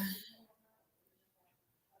 or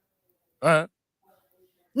No.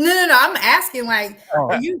 I'm asking, like,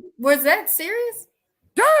 was that serious?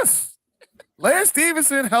 Yes. Lance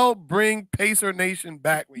Stevenson helped bring Pacer Nation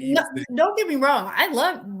back. No, don't get me wrong. I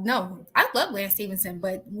love Lance Stevenson,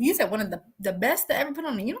 but you said one of the best to ever put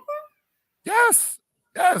on a uniform. Yes.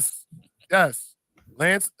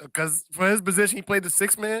 Lance, because for his position, he played the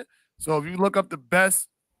 6-man. So if you look up the best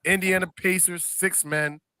Indiana Pacers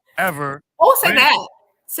 6-men ever. Oh, say that.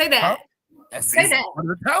 Say that. Huh? Say that. One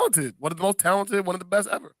of the talented, one of the most talented, one of the best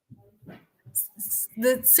ever.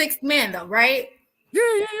 The 6th man, though, right?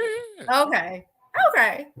 Yeah. Okay.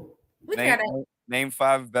 We got it. Name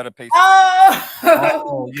 5 better Pacers.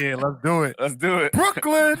 Oh, yeah, let's do it.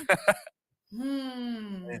 Brooklyn.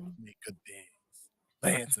 Make good dance.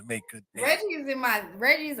 Lance and make good dance.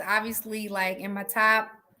 Reggie's obviously like in my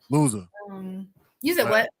top. Loser. You said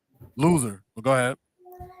what? Loser. Well, go ahead.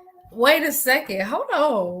 Wait a second. Hold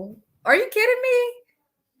on. Are you kidding me?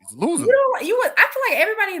 He's a loser. I feel like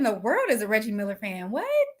everybody in the world is a Reggie Miller fan. What?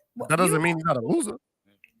 That doesn't mean he's not a loser.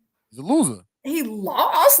 He's a loser. He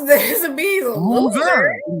lost. Doesn't mean he's a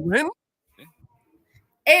loser. Win.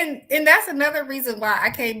 And that's another reason why I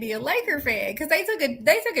can't be a Laker fan, because they took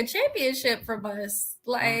a championship from us.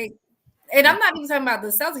 Like, and I'm not even talking about the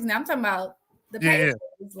Celtics now. I'm talking about the Pacers.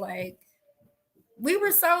 Like, we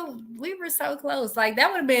were so close. Like, that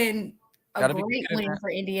would have been a great win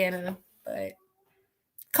for Indiana. But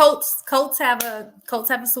Colts have a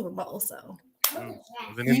Super Bowl, so it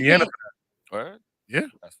was in Indiana. Word? Yeah,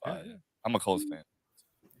 that's fine. Yeah. I'm a Colts fan.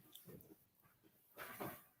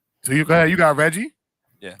 So you got Reggie?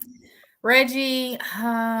 Yeah. Reggie,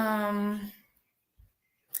 I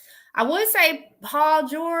would say Paul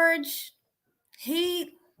George. I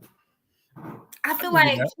feel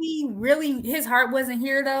like his heart wasn't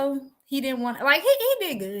here though. He didn't want, like, he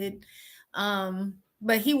did good.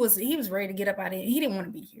 But he was ready to get up out of it. He didn't want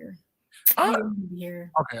to be here. He didn't want to be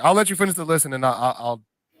here. Okay, I'll let you finish the list and then I'll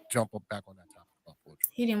jump up back on that topic.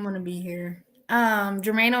 He didn't want to be here.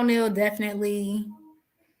 Jermaine O'Neal definitely.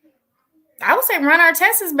 I would say Ron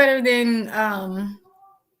Artest is better than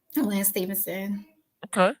Lance Stevenson.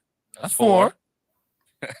 Okay, that's 4.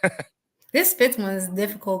 This 5th one is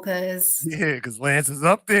difficult because Lance is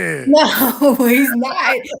up there. No, he's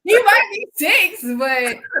not. He might be 6,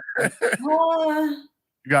 but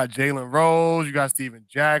you got Jalen Rose, you got Steven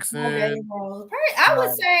Jackson. I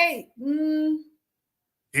would say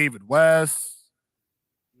David West.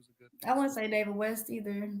 I wouldn't say David West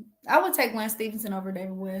either. I would take Lance Stevenson over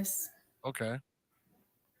David West. Okay.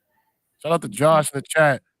 Shout out to Josh in the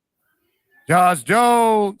chat. Josh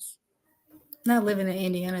Jones. Not living in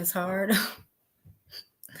Indiana is hard.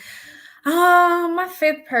 My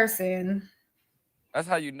 5th person. That's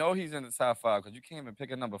how you know he's in the top 5, because you can't even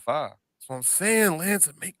pick a number 5. That's what I'm saying. Lance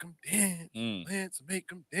will make him dance. Lance will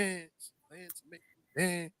make him dance. Lance will make him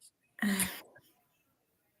dance.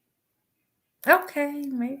 Okay,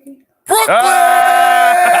 maybe. Brooklyn!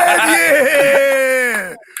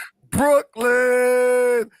 Yeah!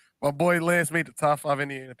 Brooklyn! My boy Lance made the top 5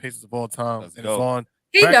 Indiana Pacers of all time. And it's on.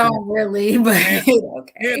 He don't really, but okay. You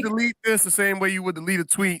can't delete this the same way you would delete a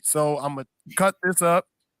tweet. So I'm going to cut this up.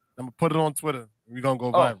 I'm going to put it on Twitter. We're going to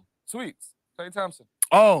go viral. Tweets. Klay Thompson.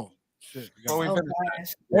 Oh, shit. Wait.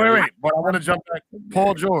 But I want to jump back.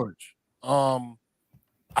 Paul George. I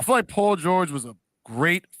feel like Paul George was a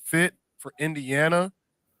great fit for Indiana.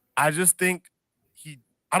 I just think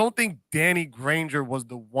I don't think Danny Granger was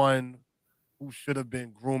the one who should have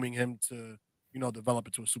been grooming him to, develop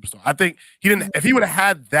into a superstar. I think he didn't. If he would have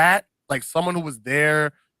had that, like someone who was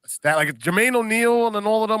there, like if Jermaine O'Neal and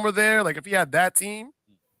all of them were there, like if he had that team,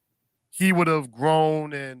 he would have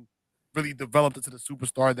grown and really developed into the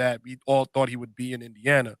superstar that we all thought he would be in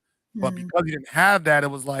Indiana. But because he didn't have that,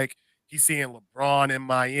 it was like he's seeing LeBron in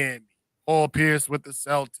Miami, Paul Pierce with the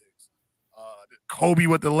Celtics, Kobe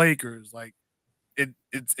with the Lakers. Like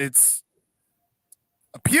it's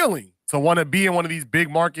appealing to want to be in one of these big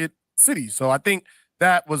market cities. So I think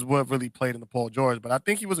that was what really played in the Paul George. But I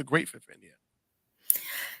think he was a great fit for Indiana.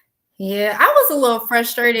 Yeah, I was a little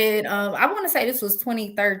frustrated. I want to say this was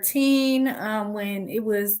 2013 when it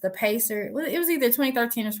was the Pacer. It was either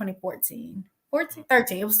 2013 or 2014.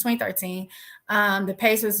 13. It was 2013. The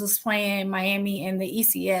Pacers was playing Miami and the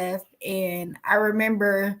ECF, and I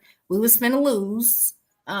remember we was finna lose.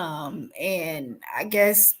 And I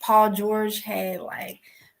guess Paul George had like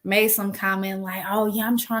made some comment like, "Oh yeah,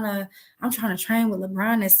 I'm trying to train with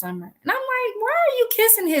LeBron this summer," and I'm like, "Why are you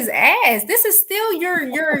kissing his ass? This is still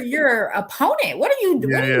your opponent. What are you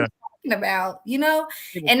talking about? You know?"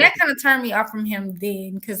 And that kind of turned me off from him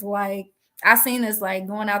then, because like I seen this like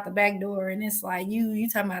going out the back door, and it's like you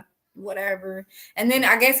talking about whatever. And then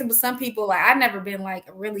I guess it was some people like I've never been like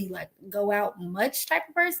a really like go out much type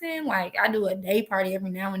of person. Like I do a day party every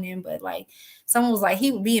now and then, but like someone was like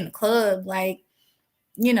he would be in the club like,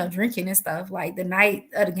 you know, drinking and stuff like the night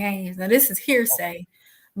of the games. Now this is hearsay,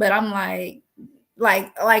 but I'm like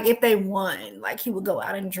if they won, like he would go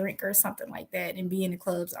out and drink or something like that and be in the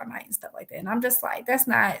clubs all night and stuff like that. And I'm just like, that's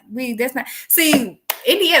not see,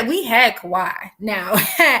 Indiana, we had Kawhi. Now,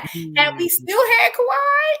 had we still had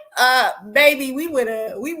Kawhi, baby, we would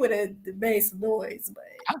have made some noise. But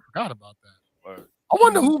I forgot about that. I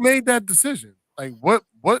wonder who made that decision. Like, what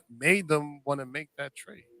made them want to make that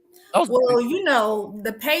trade? Well, you know,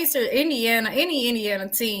 the Pacers, any Indiana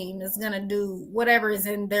team is gonna do whatever is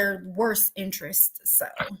in their worst interest. So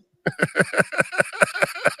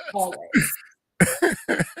always.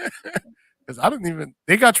 Because I didn't even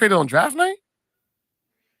they got traded on draft night?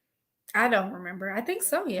 I don't remember. I think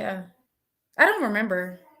so, yeah. I don't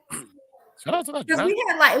remember. Shout out to that. Because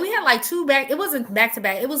we had like two back. It wasn't back to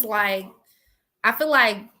back. It was like I feel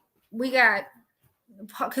like we got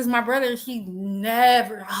because my brother, he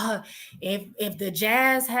never if the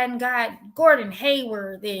Jazz hadn't got Gordon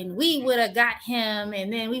Hayward, then we would have got him,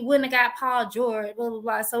 and then we wouldn't have got Paul George, blah blah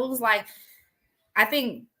blah. So it was like I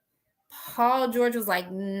think Paul George was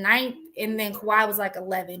like 9th, and then Kawhi was like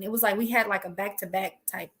 11. It was like we had like a back-to-back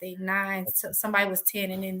type thing. 9, so somebody was 10,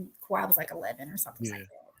 and then Kawhi was like 11 or something like that.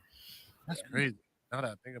 That's crazy. Now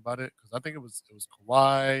that I think about it, because I think it was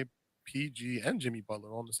Kawhi, PG, and Jimmy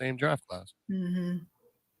Butler on the same draft class. Mm-hmm.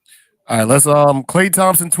 All right, let's Klay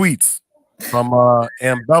Thompson tweets from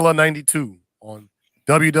Ambella92 on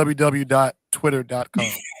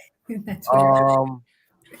www.twitter.com.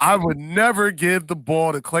 I would never give the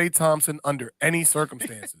ball to Klay Thompson under any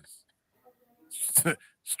circumstances.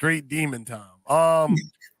 Straight demon time.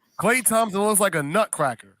 Klay Thompson looks like a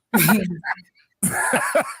nutcracker. I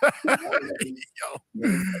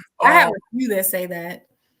have a few that say that.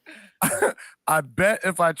 I bet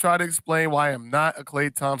if I try to explain why I'm not a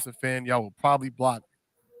Klay Thompson fan, y'all will probably block me.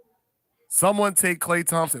 Someone take Klay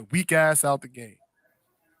Thompson weak ass out the game.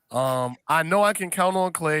 I know I can count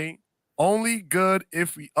on Klay. Only good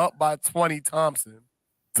if we up by 20 Thompson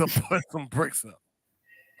to put some bricks up.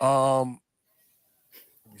 Let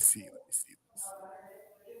me see this.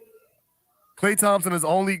 Klay Thompson is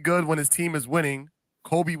only good when his team is winning.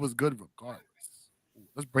 Kobe was good regardless.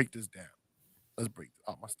 Let's break this down. Oh,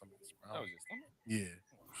 my stomach is brown. Yeah.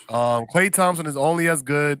 Klay Thompson is only as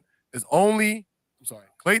good. Klay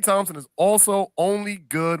Thompson is also only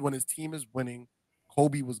good when his team is winning.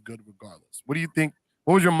 Kobe was good regardless. What do you think?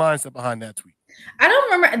 What was your mindset behind that tweet? I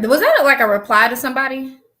don't remember. Was that like a reply to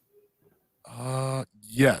somebody?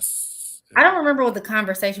 Yes. I don't remember what the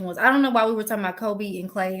conversation was. I don't know why we were talking about Kobe and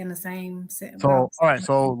Klay in the same sentence. So, all right.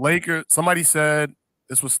 So Lakers, somebody said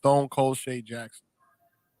this was Stone Cold Shea Jackson.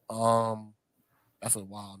 That's a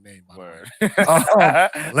wild name, by the way.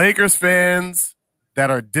 Lakers fans that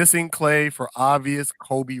are dissing Klay for obvious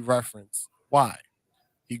Kobe reference. Why?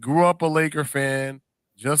 He grew up a Laker fan,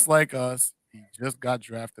 just like us. He just got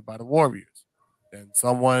drafted by the Warriors. And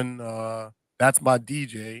someone, that's my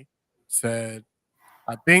DJ, said,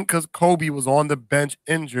 I think because Kobe was on the bench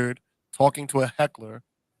injured, talking to a heckler,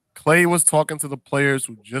 Klay was talking to the players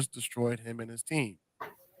who just destroyed him and his team.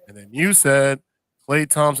 And then you said, Klay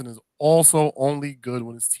Thompson is also only good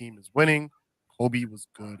when his team is winning. Kobe was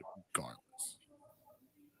good regardless.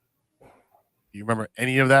 Do you remember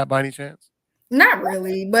any of that by any chance? Not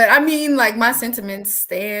really, but I mean, like my sentiments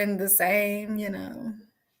stand the same, you know.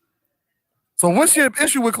 So what's your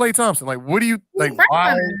issue with Klay Thompson? Like, what do you like?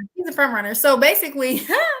 Why? He's a front runner. So basically,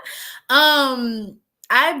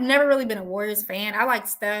 I've never really been a Warriors fan. I like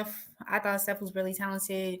Steph. I thought Steph was really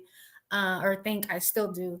talented. I still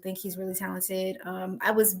do think he's really talented.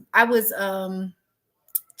 I was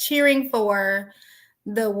cheering for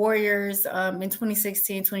the Warriors in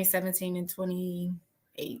 2016, 2017, and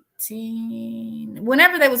 2018.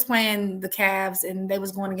 Whenever they was playing the Cavs and they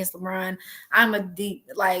was going against LeBron, I'm a deep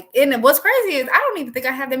like. And what's crazy is I don't even think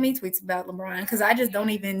I have that many tweets about LeBron because I just don't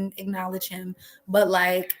even acknowledge him. But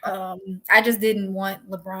like, I just didn't want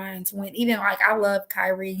LeBron to win. Even like I love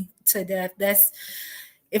Kyrie to death. That's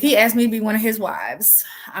if he asked me to be one of his wives,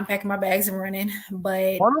 I'm packing my bags and running.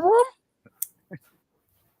 But One of them?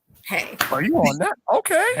 hey, Are you on that?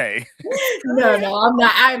 Okay. Hey, no, I'm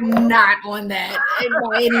not. I'm not on that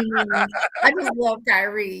by any means. I just love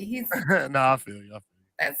Kyrie. He's Nah, I feel you.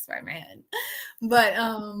 that's my man. But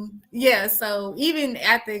yeah. So even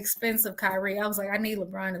at the expense of Kyrie, I was like, I need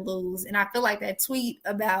LeBron to lose, and I feel like that tweet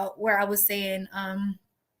about where I was saying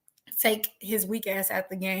take his weak ass at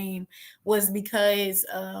the game was because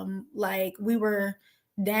like we were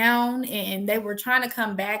down and they were trying to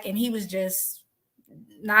come back, and he was just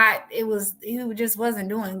not it was he just wasn't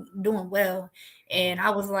doing well, and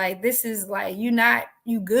I was like, this is like you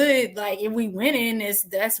good, like if we winning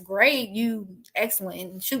that's great, you excellent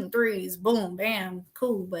and shooting threes, boom bam,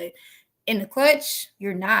 cool, but in the clutch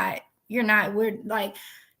you're not we're like,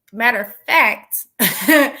 matter of fact,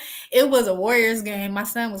 it was a Warriors game, my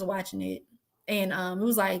son was watching it, and it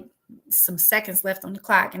was like some seconds left on the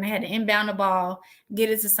clock, and they had to inbound the ball, get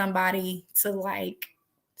it to somebody to like,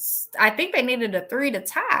 I think they needed a 3 to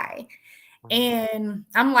tie. And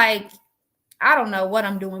I'm like, I don't know what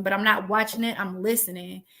I'm doing, but I'm not watching it. I'm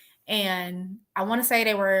listening. And I want to say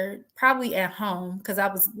they were probably at home because I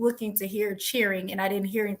was looking to hear cheering and I didn't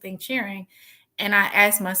hear anything cheering. And I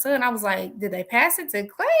asked my son, I was like, did they pass it to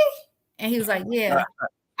Clay? And he was like, yeah.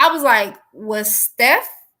 I was like, was Steph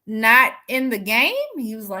not in the game?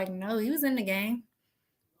 He was like, no, he was in the game.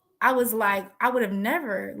 I was like, I would have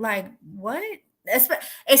never, like, what?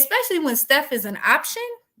 Especially when Steph is an option.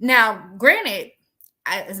 Now, granted,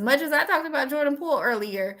 as much as I talked about Jordan Poole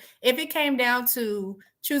earlier, if it came down to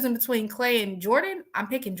choosing between Clay and Jordan, I'm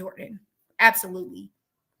picking Jordan. Absolutely.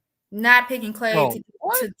 Not picking Clay to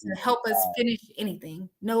help us finish anything.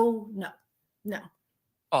 No.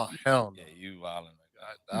 Oh, hell no. yeah, you wildin'.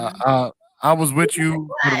 I was with you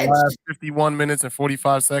for the last 51 minutes and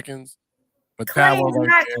 45 seconds. But Clay that is was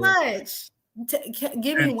not clutch.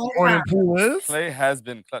 Give me one Jordan time. Poole is? Clay has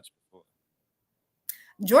been clutch before.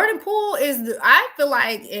 Jordan Poole I feel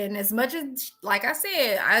like, and as much as, like I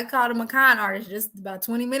said, I called him a con artist just about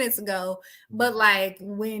 20 minutes ago, but like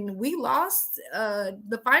when we lost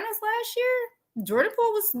the finals last year, Jordan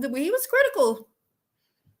Poole was critical.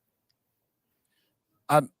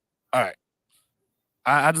 All right.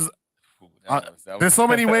 I just That was- there's so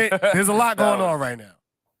many ways. There's a lot going on right now.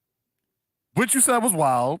 What you said was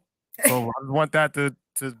wild, so I just want that to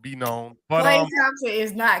be known. But Klay Thompson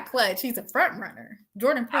is not clutch. He's a front runner.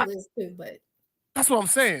 Jordan Poole is too, but that's what I'm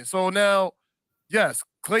saying. So now, yes,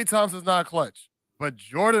 Klay Thompson's not clutch, but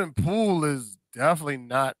Jordan Poole is definitely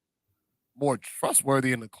not more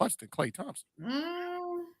trustworthy in the clutch than Klay Thompson.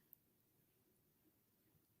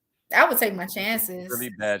 I would take my chances.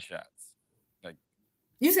 Really bad shots. Like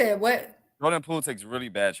you said, what? Jordan Poole takes really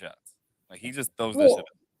bad shots. Like he just throws that shit.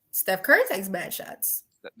 Steph Curry takes bad shots.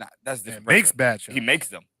 That's different. Makes bad shots. He makes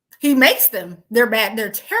them. He makes them. They're bad.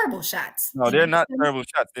 They're terrible shots. No, they're not terrible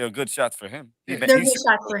shots. They're good shots for him. They're good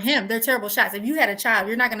shots for him. They're terrible shots. If you had a child,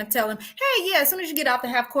 you're not going to tell him, hey, yeah, as soon as you get off the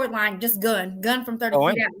half court line, just gun from 30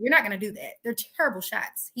 feet out. You're not going to do that. They're terrible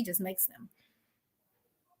shots. He just makes them.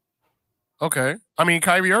 Okay. I mean,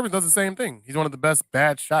 Kyrie Irving does the same thing. He's one of the best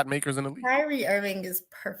bad shot makers in the league. Kyrie Irving is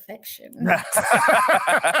perfection.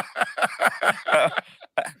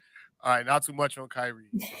 All right, not too much on Kyrie.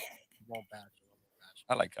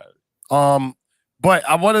 I like Kyrie. But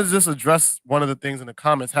I want to just address one of the things in the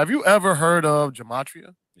comments. Have you ever heard of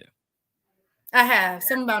gematria? Yeah. I have.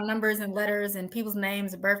 Something about numbers and letters and people's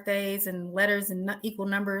names and birthdays and letters and equal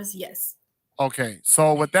numbers. Yes. Okay.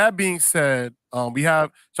 So with that being said, we have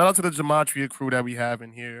shout out to the gematria crew that we have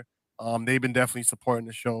in here. They've been definitely supporting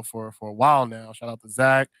the show for a while now. Shout out to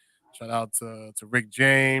Zach. Shout out to Rick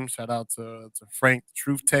James. Shout out to Frank the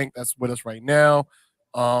Truth Tank that's with us right now.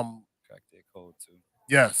 Crack their code too.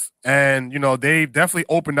 Yes. And, they've definitely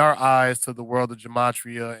opened our eyes to the world of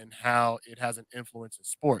gematria and how it has an influence in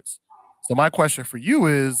sports. So my question for you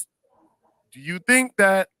is, do you think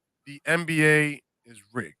that the NBA is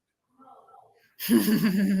rigged?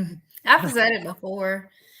 I've said it before.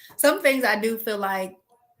 Some things I do feel like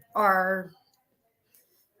are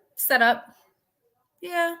set up.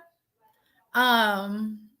 Yeah.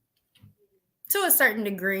 To a certain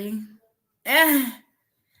degree. I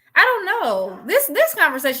don't know. This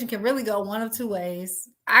conversation can really go one of two ways.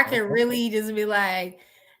 I can really just be like,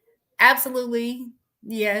 absolutely,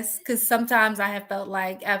 Yes, because sometimes I have felt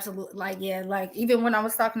like absolute, like yeah, like even when I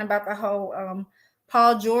was talking about the whole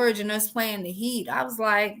Paul George and us playing the Heat, I was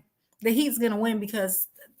like, the Heat's gonna win because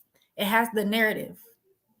it has the narrative.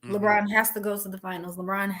 LeBron has to go to the finals.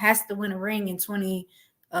 LeBron has to win a ring in 20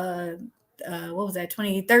 uh what was that,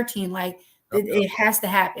 2013. Like it has to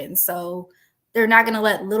happen. So they're not gonna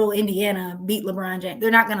let little Indiana beat LeBron James. They're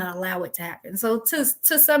not gonna allow it to happen. So to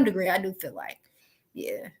some degree, I do feel like,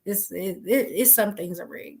 yeah, it's some things are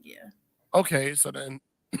rigged. Yeah. Okay, so then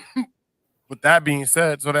with that being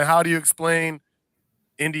said, so then how do you explain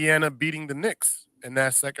Indiana beating the Knicks in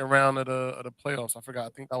that second round of the playoffs? I forgot. I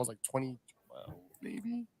think that was like 2012,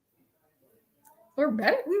 maybe. We're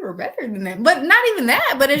better. We were better than that, but not even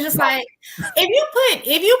that. But it's just like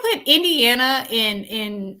if you put Indiana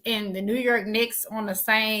in the New York Knicks on the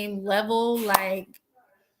same level, like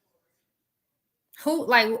who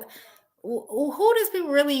like who does people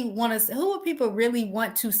really want to? Who would people really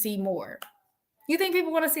want to see more? You think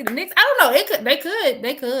people want to see the Knicks? I don't know. It could. They could.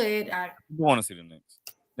 People want to see the Knicks.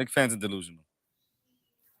 Knicks fans are delusional.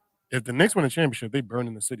 If the Knicks win a championship, they burn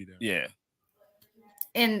in the city there. Yeah.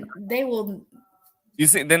 And they will. You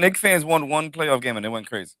see, the Knicks fans won one playoff game and they went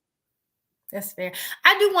crazy. That's fair.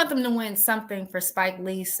 I do want them to win something for Spike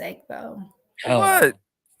Lee's sake, though. What?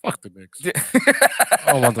 Fuck the Knicks.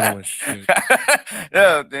 I don't want them to win shit.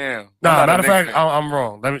 Yeah, damn. Nah, matter of fact, I'm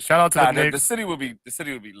wrong. Let me shout out to the Knicks. The city would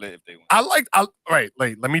be lit if they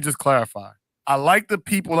win. Let me just clarify. I like the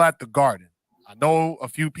people at the Garden. I know a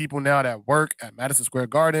few people now that work at Madison Square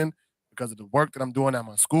Garden because of the work that I'm doing at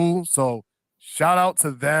my school. So shout out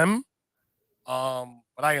to them.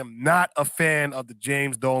 But I am not a fan of the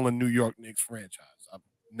James Dolan New York Knicks franchise. I've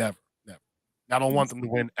never. I don't want them to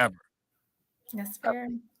win ever. That's fair.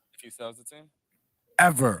 If he sells the team?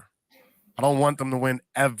 Ever. I don't want them to win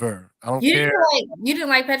ever. I don't care. You didn't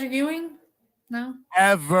like Patrick Ewing? No?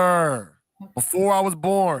 Ever. Before I was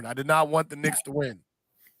born, I did not want the Knicks to win.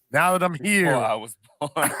 Now that I'm here, Before I was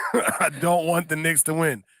born. I don't want the Knicks to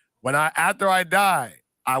win. After I die,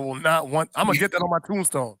 I will not want. I'm gonna get that on my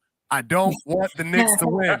tombstone. I don't want the Knicks to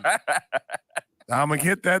win. I'm gonna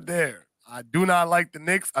get that there. I do not like the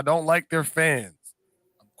Knicks. I don't like their fans.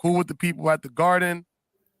 I'm cool with the people at the Garden.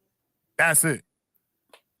 That's it.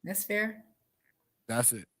 That's fair.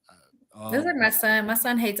 That's it. That's like my son. My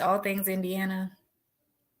son hates all things Indiana.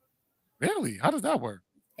 Really? How does that work?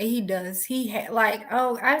 He does.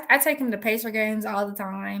 I take him to Pacer games all the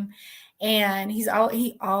time, and he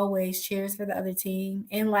always cheers for the other team.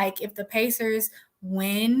 And like if the Pacers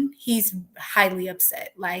win, he's highly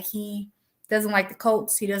upset. Like he doesn't like the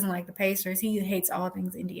Colts. He doesn't like the Pacers. He hates all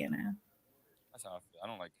things Indiana. That's how I feel. I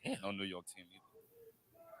don't like no New York team either.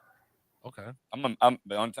 Okay. I'm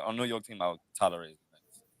on New York team. I'll tolerate the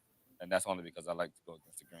Knicks, and that's only because I like to go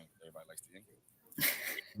against the grain. Everybody likes the Yankees.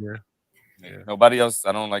 Yeah. Nobody else.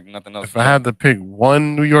 I don't like nothing else. If I had to pick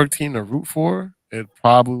one New York team to root for, it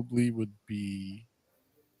probably would be.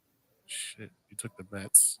 Shit, you took the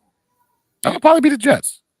Mets. That would probably be the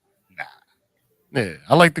Jets. Nah. Yeah,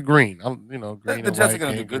 I like the green. Green. The Jets are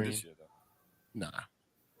gonna do good this year, though. Nah.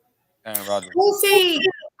 Aaron Rodgers. Well, see,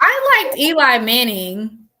 I liked Eli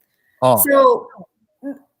Manning. Oh. So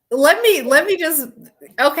let me just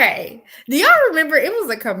okay. Do y'all remember it was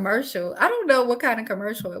a commercial? I don't know what kind of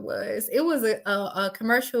commercial it was. It was a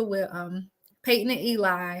commercial with Peyton and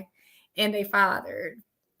Eli and their father.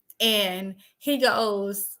 And he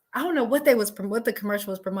goes, I don't know what the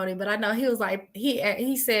commercial was promoting, but I know he was like,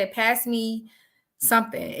 he said, pass me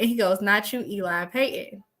something. And he goes, not you, Eli,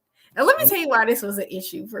 Peyton. And let me tell you why this was an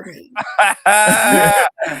issue for me. The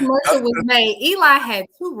commercial was made. Eli had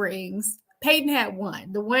 2 rings. Peyton had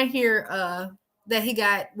 1. The one here that he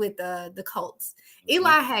got with the Colts.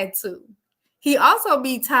 Eli had 2. He also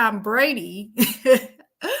beat Tom Brady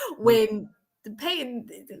when Peyton,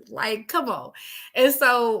 like, come on. And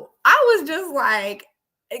so I was just like,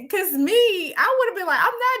 because I would have been like, I'm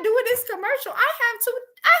not doing this commercial. I have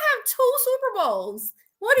 2 Super Bowls.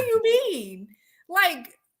 What do you mean?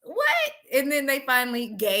 Like, what? And then they finally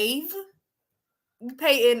gave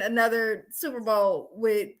Peyton another Super Bowl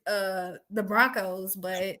with the Broncos,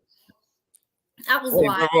 but I was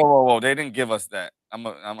like, whoa! They didn't give us that. I'm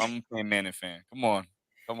a Peyton Manning fan. Come on.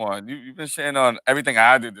 You've been sharing on everything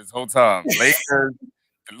I did this whole time. Lakers,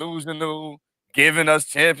 delusional, giving us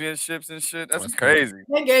championships and shit. That's crazy.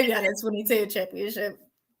 They gave y'all that 2010 championship.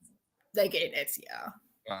 They gave that to y'all.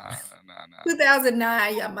 Nah.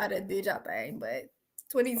 2009, y'all might have did y'all thing, but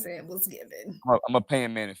 2010 was given. I'm a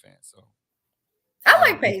Peyton Manning fan, so I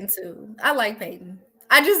like Peyton too. I like Peyton.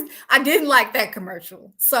 I didn't like that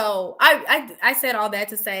commercial. So I said all that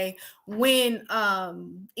to say when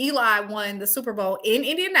Eli won the Super Bowl in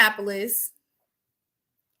Indianapolis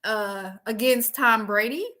against Tom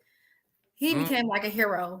Brady, he became like a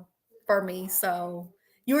hero for me. So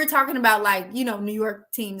you were talking about like, you know, New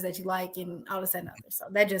York teams that you like and all this and other. So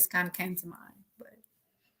that just kind of came to mind. But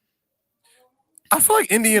I feel like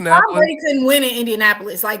Tom Indianapolis. Brady couldn't win in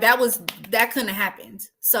Indianapolis. Like that couldn't have happened.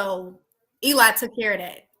 So Eli took care of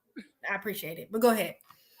that. I appreciate it. But go ahead.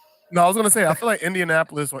 No, I was gonna say I feel like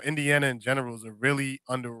Indianapolis or Indiana in general is a really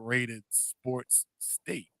underrated sports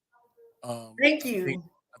state. Thank I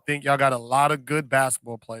think y'all got a lot of good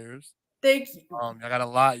basketball players. Thank you. Y'all got a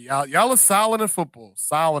lot. Y'all are solid in football.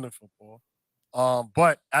 Solid in football.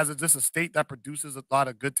 But as just a state that produces a lot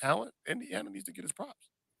of good talent, Indiana needs to get its props.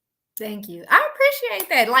 Thank you. I appreciate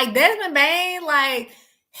that. Like Desmond Bain, like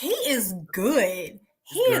he is good.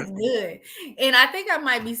 He is good. And I think I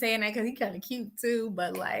might be saying that because he's kind of cute too,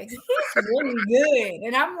 but like he's really good.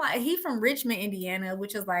 And I'm like, he's from Richmond, Indiana,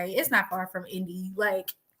 which is like it's not far from Indy.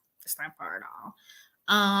 Like it's not far at all.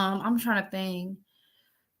 I'm trying to think.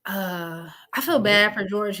 I feel bad for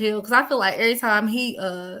George Hill because I feel like every time he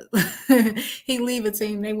he leave a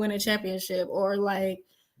team, they win a championship, or like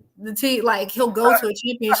the team, like he'll go to a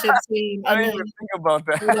championship team I and didn't then even think about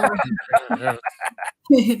that.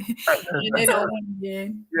 and they don't win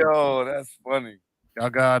again. Yo, that's funny. Y'all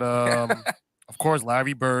got of course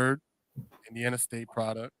Larry Bird, Indiana State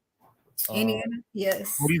product. Indiana,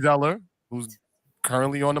 yes. Cody Zeller, who's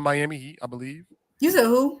currently on the Miami Heat, I believe. You said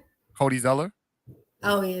who? Cody Zeller.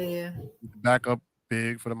 Oh yeah. Backup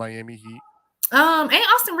big for the Miami Heat. Ain't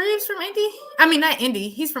Austin Reeves from Indy? I mean, not Indy.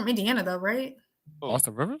 He's from Indiana though, right?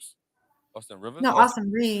 Austin Rivers? Austin Rivers? No,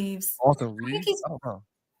 Austin Reeves. Austin Reeves? He's, I don't know.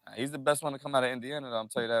 He's the best one to come out of Indiana. I'll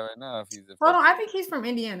tell you that right now. Hold on, I think he's from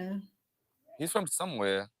Indiana. He's from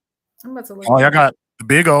somewhere. I'm about to look. Oh, y'all got the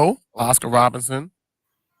big O, Oscar Robinson.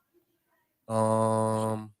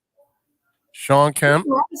 Sean Kemp.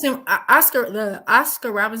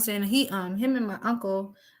 Oscar Robinson, him and my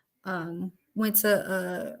uncle went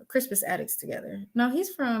to Crispus Attucks together. No,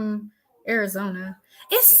 he's from Arizona.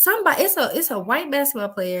 It's somebody, it's a white basketball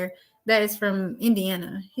player that is from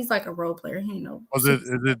Indiana. He's like a role player. He is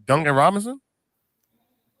it Duncan Robinson?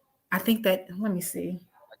 I think that, let me see.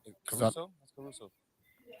 Caruso? That's Caruso.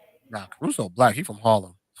 Nah, Caruso black. He from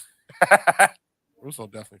Harlem. Caruso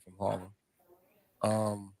definitely from Harlem.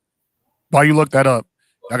 While you look that up,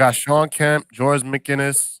 I got Sean Kemp, George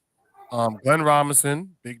McInnes, Glenn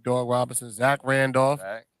Robinson, Big Dog Robinson, Zach Randolph,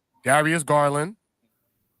 Darius Garland,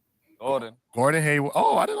 Gordon Hayward.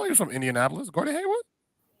 Oh, I didn't know he was from Indianapolis. Gordon Hayward?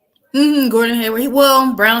 Gordon Hayward.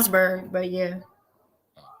 Well, Brownsburg, but yeah. It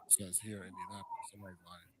says here Indianapolis. Somebody's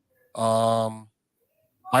lying.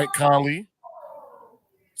 Mike Conley,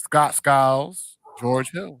 Scott Skiles,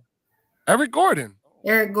 George Hill, Eric Gordon,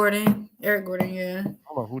 yeah. I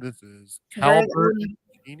don't know who this is. Calbert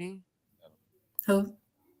Cheney? Who?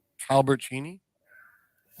 Calbert Cheney?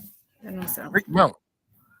 That don't sound Rick Mount.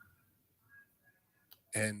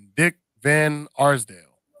 And Dick Van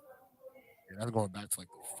Arsdale. Yeah, that's going back to like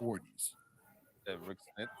the 40s. Yeah, Rick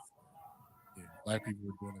Smith. Yeah, black people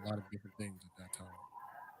were doing a lot of different things at that time.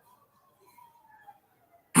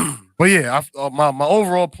 But yeah, my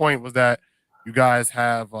overall point was that you guys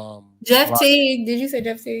have Jeff Teague. Did you say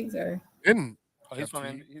Jeff Teague? Sorry. He's from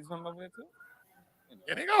over there too?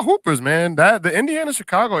 Yeah, they got hoopers, man. That the Indiana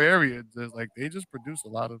Chicago area is like they just produce a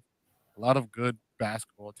lot of good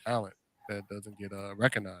basketball talent that doesn't get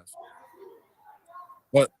recognized.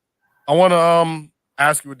 But I want to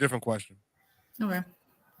ask you a different question. Okay.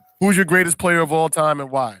 Who's your greatest player of all time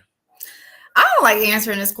and why? I don't like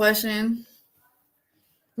answering this question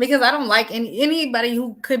because I don't like anybody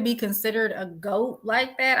who could be considered a GOAT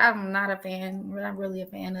like that. I'm not a fan. I'm not really a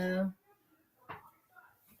fan of.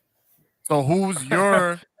 So who's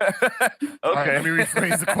your okay? Right, let me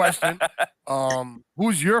rephrase the question.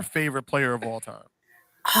 Who's your favorite player of all time?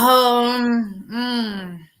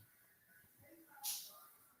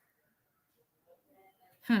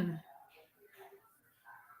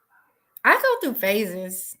 I go through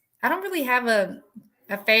phases. I don't really have a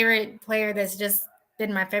favorite player that's just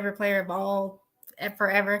been my favorite player of all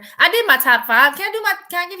forever. I did my top 5. Can I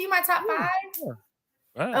give you my top 5? Sure.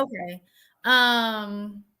 Right. Okay.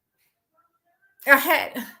 I feel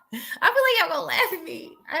like y'all gonna laugh at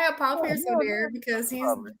me. I have Paul Pierce on there because he's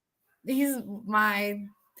the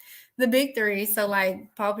big 3. So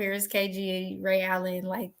like Paul Pierce, KG, Ray Allen,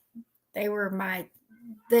 like they were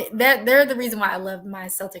they're the reason why I love my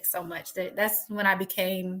Celtics so much. That's when I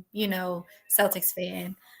became, Celtics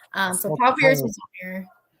fan. So Paul Pierce was on there.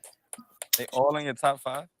 They all in your top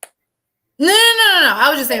 5? No. I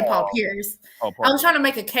was just saying Paul Pierce. Oh, I was trying to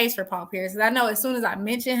make a case for Paul Pierce. I know as soon as I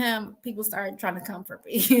mention him, people started trying to come for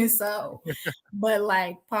me. So, but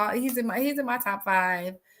like Paul, he's in my top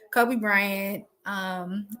 5. Kobe Bryant,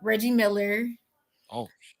 Reggie Miller, Oh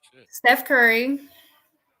shit! Steph Curry,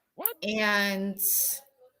 What? and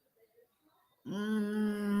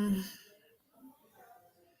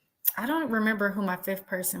I don't remember who my 5th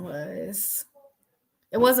person was.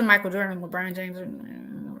 It wasn't Michael Jordan, LeBron James.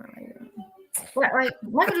 Like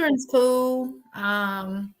Michael Jordan's cool.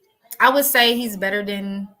 I would say he's better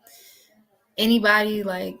than anybody.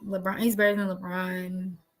 Like LeBron, he's better than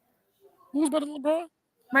LeBron. Who's better than LeBron?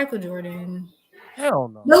 Michael Jordan. Hell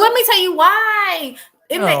no. But let me tell you why.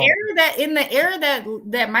 In No. the era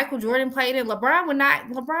that Michael Jordan played in,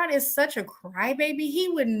 LeBron is such a crybaby. He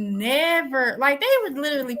would never, like, they were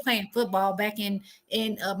literally playing football back in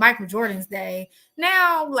Michael Jordan's day.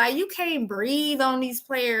 Now, like, you can't breathe on these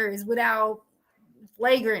players without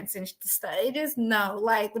flagrants and stuff. It just no.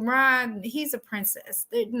 Like LeBron, he's a princess.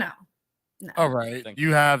 No. All right,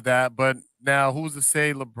 you have that, but now who's to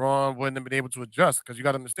say LeBron wouldn't have been able to adjust? Because you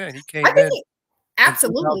got to understand, he came in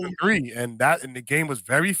absolutely, in 2003, and the game was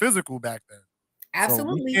very physical back then.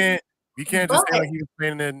 Absolutely, so we can't just say like he was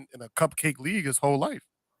playing in a cupcake league his whole life.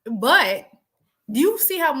 But do you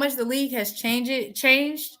see how much the league has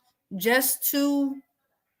changed just to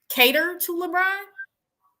cater to LeBron?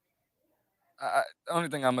 The only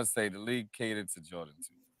thing I must say, the league catered to Jordan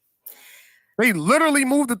too. They literally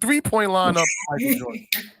moved the 3-point line up. Literally,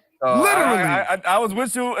 I was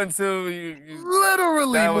with you until you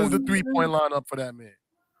literally moved the 3-point line up for that man.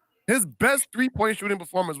 His best 3-point shooting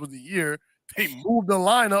performance was the year they moved the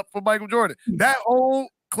line up for Michael Jordan. That whole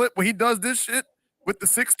clip where he does this shit with the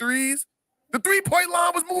 6 threes, the 3-point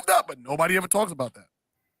line was moved up, but nobody ever talks about that.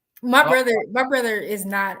 My brother is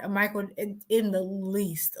not a Michael in the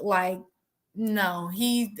least. Like, no,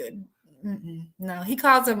 he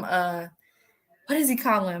calls him what does he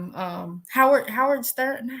call him? Howard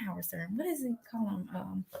Stern? Not Howard Stern. What does he call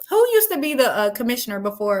him? Who used to be the commissioner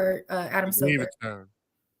before Adam Silver?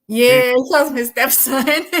 Yeah, he calls him his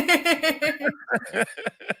stepson.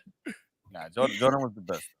 Nah, Jordan was the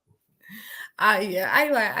best. Yeah, I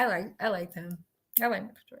liked him. I like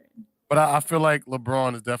Michael Jordan. But I feel like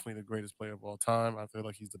LeBron is definitely the greatest player of all time. I feel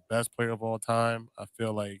like he's the best player of all time. I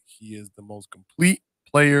feel like he is the most complete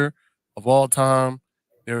player of all time.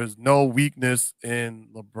 There is no weakness in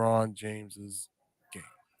LeBron James's game.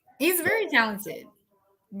 He's very talented.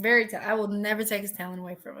 I will never take his talent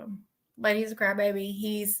away from him. But he's a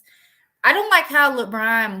crybaby. I don't like how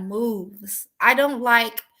LeBron moves. I don't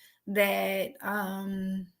like that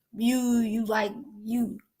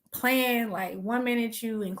you playing like 1 minute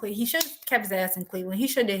you in Cleveland. He should have kept his ass in Cleveland. He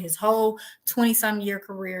should have did his whole 20-some year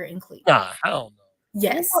career in Cleveland. Nah, hell no.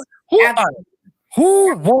 Yes.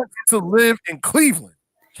 Who wants to live in Cleveland?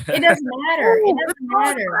 It doesn't matter. It doesn't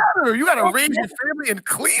matter. You got to raise your family in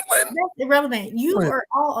Cleveland? That's irrelevant. He's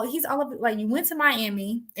all of it. Like, you went to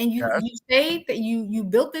Miami and you stayed that you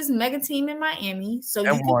built this mega team in Miami so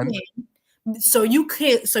you could win.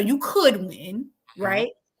 So you could win, right?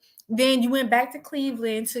 Then you went back to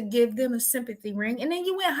Cleveland to give them a sympathy ring, and then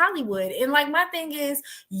you went Hollywood. And like, my thing is,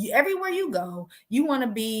 everywhere you go, you want to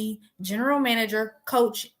be general manager,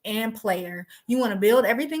 coach, and player. You want to build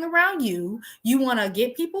everything around you. You want to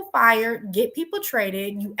get people fired, get people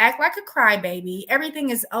traded. You act like a crybaby. Everything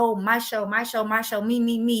is, oh, my show,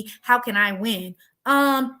 me. How can I win?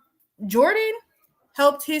 Jordan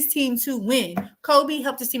helped his team to win. Kobe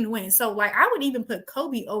helped his team to win. So, like, I would even put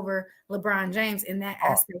Kobe over LeBron James in that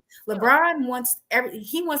aspect. LeBron wants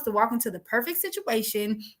to walk into the perfect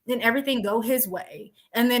situation, then everything go his way.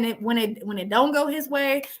 And then when it don't go his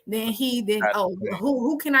way, then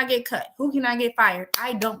who can I get cut? Who can I get fired?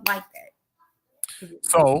 I don't like that.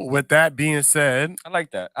 So, with that being said, I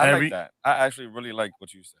like that. I actually really like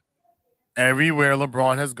what you said. Everywhere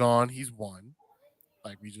LeBron has gone, he's won,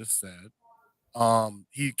 like we just said.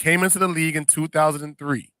 He came into the league in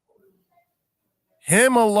 2003.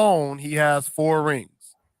 Him alone, he has 4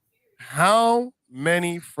 rings. How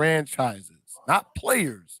many franchises, not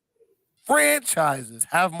players, franchises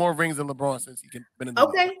have more rings than LeBron since he been in the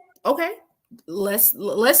league? Okay. Let's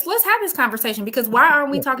have this conversation, because why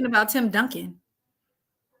aren't we talking about Tim Duncan?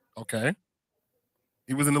 Okay.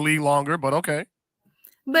 He was in the league longer, but okay.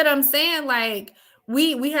 But I'm saying, like,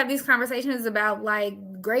 we have these conversations about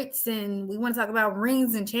like greats, and we want to talk about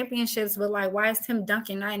rings and championships, but like, why is Tim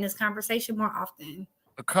Duncan not in this conversation more often?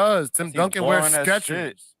 Because Tim Duncan wears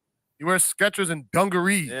Skechers. He wears Skechers and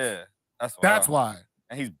dungarees. Yeah, that's why.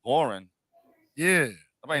 And he's boring. Yeah.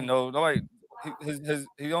 Nobody knows.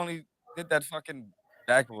 He only did that fucking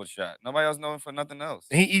backboard shot. Nobody else known for nothing else.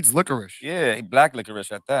 And he eats licorice. Yeah, he black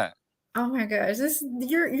licorice at that. Oh my gosh,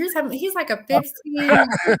 you're telling me he's like a 15.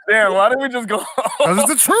 Damn, why did we just go? Because it's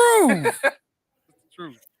the truth. It's the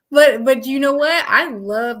truth. But you know what? I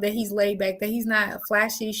love that he's laid back, that he's not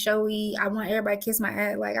flashy, showy. I want everybody to kiss my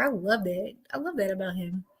ass. Like, I love that. I love that about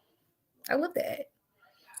him. I love that.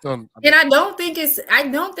 So, And I don't think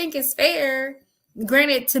it's fair.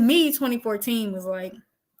 Granted, to me, 2014 was like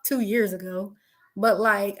 2 years ago. But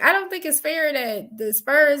like, I don't think it's fair that the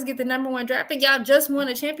Spurs get the number 1 draft pick. Y'all just won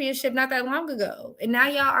a championship not that long ago. And now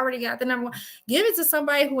y'all already got the number 1. Give it to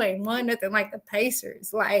somebody who ain't won nothing like the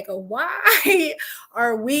Pacers. Like, why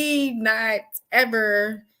are we not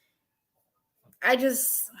ever? I don't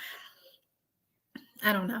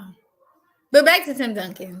know. But back to Tim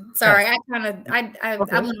Duncan. Sorry, I went on a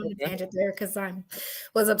tangent there because I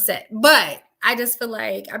was upset. But I just feel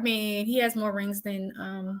like, I mean, he has more rings than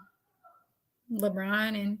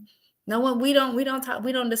LeBron, and we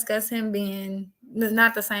don't discuss him being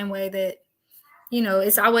not the same way that,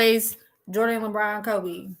 it's always Jordan, LeBron,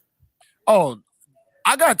 Kobe. Oh,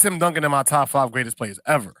 I got Tim Duncan in my top 5 greatest players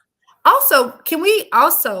ever. Also,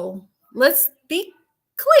 let's be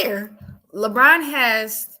clear. LeBron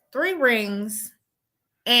has 3 rings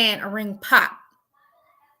and a ring pop.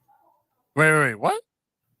 Wait, what?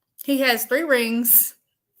 He has 3 rings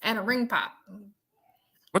and a ring pop.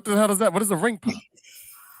 What the hell is that? What is a ring pop?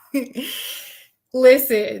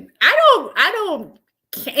 Listen, I don't,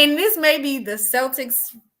 and this may be the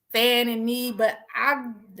Celtics fan in me, but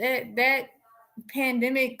that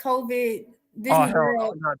pandemic, COVID, Disney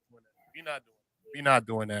World. We're not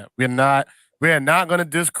doing that. We're not going to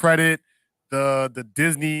discredit the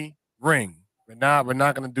Disney ring. We're not going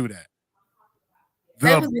to do that.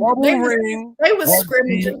 They was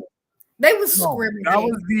scrimmaging. They was scrimmaging. That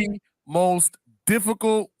was the most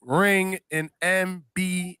difficult ring in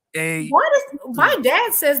NBA. My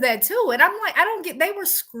dad says that too, and I'm like, I don't get. They were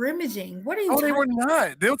scrimmaging. What are you? Oh, they were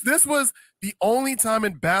not. This was the only time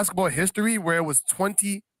in basketball history where it was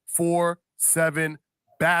 24/7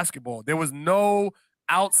 basketball. There was no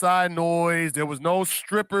outside noise. There was no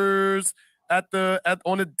strippers on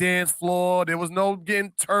the dance floor. There was no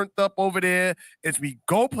getting turned up over there. It's we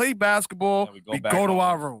go play basketball. We go to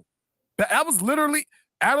our room. That was literally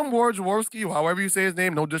Adam Wojnarowski, however you say his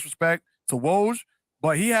name. No disrespect to Woj,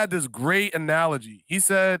 but he had this great analogy. He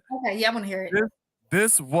said, "Okay, yeah, I want to hear it."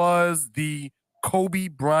 This was the Kobe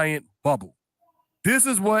Bryant bubble. This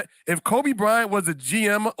is what if Kobe Bryant was the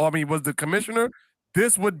GM, was the commissioner.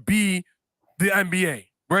 This would be the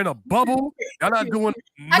NBA. We're in a bubble. Y'all not doing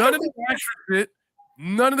none of this extra shit.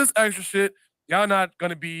 None of this extra shit. Y'all not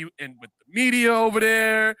gonna be in with the media over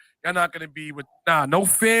there. Y'all not gonna be with no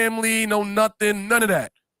family, no nothing, none of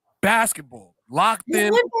that. Basketball locked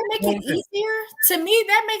in. Wouldn't that make it easier? To me,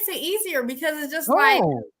 that makes it easier because it's just like,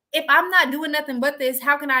 if I'm not doing nothing but this,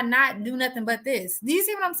 how can I not do nothing but this? Do you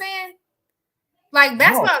see what I'm saying? Like,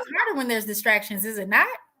 basketball is harder when there's distractions, is it not?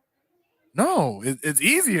 No, it's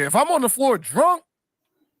easier. If I'm on the floor drunk,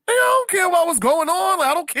 I don't care what was going on. Like,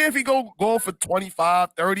 I don't care if he go for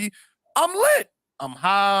 25, 30. I'm lit. I'm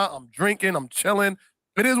high. I'm drinking. I'm chilling.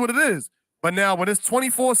 It is what it is. But now when it's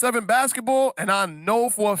 24/7 basketball and I know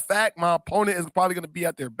for a fact my opponent is probably going to be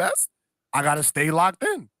at their best, I got to stay locked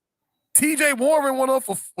in. TJ Warren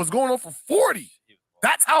was going on for 40.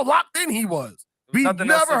 That's how locked in he was. We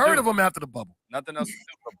never heard of him after the bubble. Nothing else to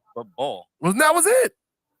do but ball. That was it.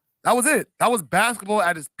 That was it. That was basketball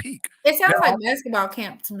at its peak. It sounds like basketball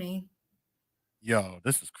camp to me. Yo,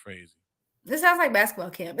 this is crazy. This sounds like basketball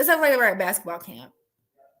camp. It sounds like the right basketball camp.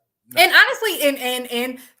 No. And honestly,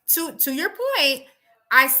 and to your point,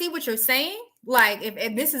 I see what you're saying. Like,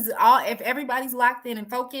 if this is all, if everybody's locked in and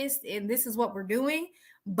focused, and this is what we're doing,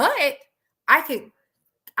 but I could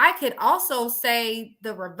also say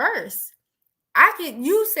the reverse.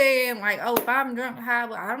 You saying like, oh, if I'm drunk, high,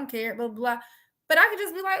 well, I don't care, blah, blah. But I could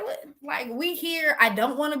just be like, we here. I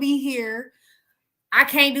don't want to be here. I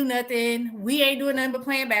can't do nothing. We ain't doing nothing but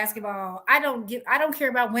playing basketball. I don't care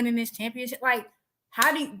about winning this championship. Like,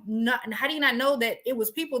 how do you not know that it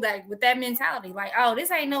was people that with that mentality? Like, oh,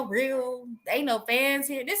 this ain't no real, ain't no fans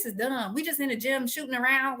here. This is dumb. We just in the gym shooting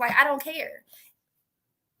around. Like, I don't care.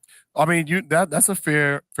 I mean, that's a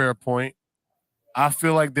fair point. I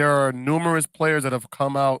feel like there are numerous players that have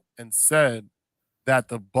come out and said that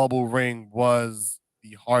the bubble ring was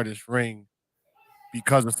the hardest ring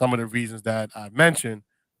because of some of the reasons that I mentioned.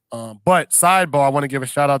 But sidebar, I want to give a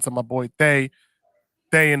shout out to my boy Thay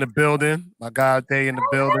in the building. My guy Thay in the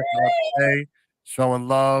building. Thay. showing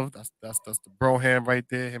love. That's the bro ham right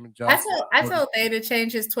there. Him and Josh. I told Thay to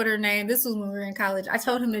change his Twitter name. This was when we were in college. I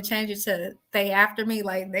told him to change it to They After Me,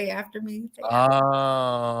 like they after me. They after me. He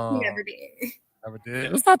Oh, never did. never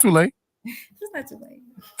did. It's not too late. It's not too late.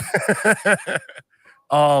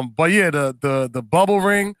 But yeah, the bubble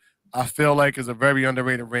ring, I feel like is a very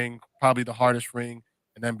underrated ring. Probably the hardest ring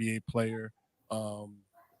an NBA player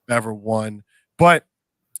ever won. But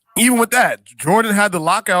even with that, Jordan had the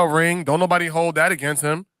lockout ring. Don't nobody hold that against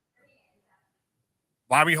him.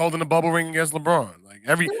 Why are we holding the bubble ring against LeBron? Like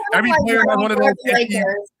every player has one of those.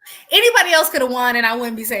 Anybody else could have won, and I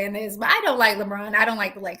wouldn't be saying this. But I don't like LeBron. I don't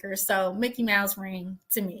like the Lakers. So Mickey Mouse ring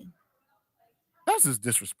to me. That's just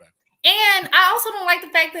disrespect. And I also don't like the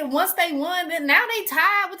fact that once they won, then now they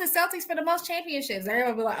tied with the Celtics for the most championships.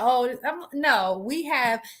 Everybody be like, "Oh, no, we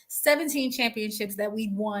have 17 championships that we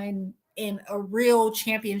won in a real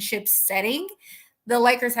championship setting. The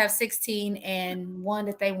Lakers have 16 and one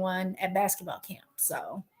that they won at basketball camp."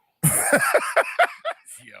 So,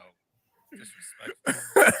 Yo,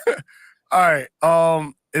 disrespectful. All right.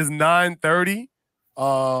 It's 9:30.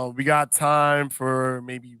 We got time for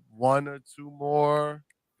maybe one or two more.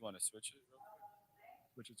 You want to switch it?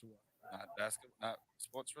 Switch it to what? Not basketball, not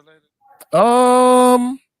sports related.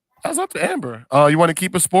 That's up to Amber. You want to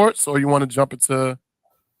keep it sports or you want to jump into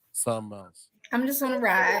something else? I'm just on a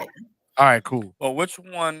ride. All right, cool. Well, which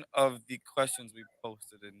one of the questions we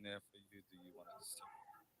posted in there for you do you want to see?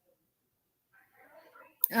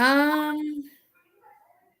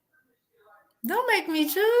 Don't make me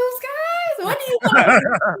choose, guys. What do you want?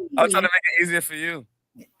 I'm trying to make it easier for you.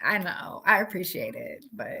 I know. I appreciate it,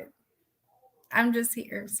 but I'm just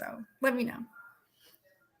here, so let me know.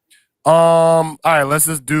 All right, let's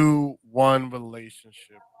just do one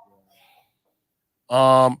relationship.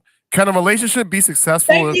 Can a relationship be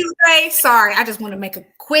successful? Thank you, Ray. Sorry, I just want to make a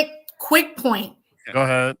quick point. Go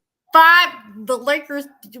ahead. The Lakers,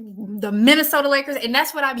 the Minnesota Lakers, and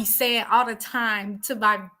that's what I be saying all the time to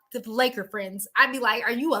my Laker friends. I'd be like,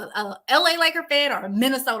 "Are you a LA Laker fan or a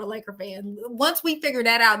Minnesota Laker fan?" Once we figure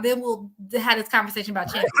that out, then we'll have this conversation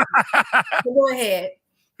about championships. Go ahead.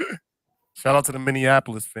 Shout out to the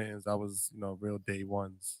Minneapolis fans. That was, real day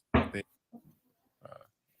ones. That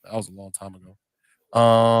was a long time ago.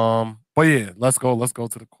 But yeah, let's go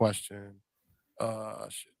to the question.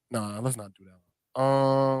 Shit. Nah, let's not do that.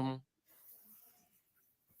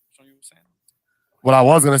 What I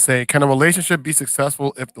was gonna say, can a relationship be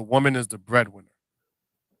successful if the woman is the breadwinner?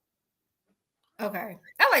 Okay,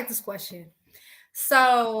 I like this question.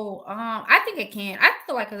 So I think it can. I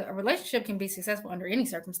feel like a relationship can be successful under any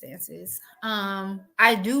circumstances.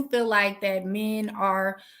 I do feel like that men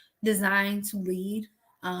are designed to lead.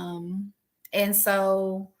 And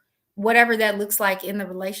so whatever that looks like in the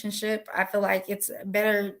relationship, I feel like it's a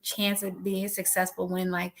better chance of being successful when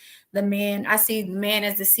like I see the man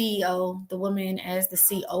as the CEO, the woman as the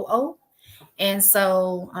COO. And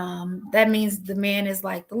so that means the man is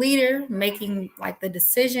like the leader, making like the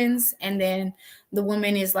decisions, and then the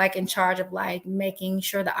woman is like in charge of like making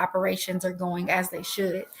sure the operations are going as they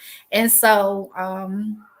should. And so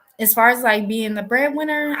as far as like being the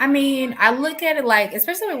breadwinner, I mean, I look at it like,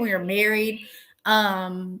 especially when you're married,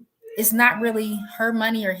 it's not really her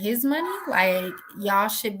money or his money. Like y'all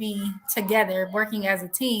should be together working as a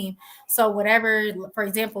team. So whatever, for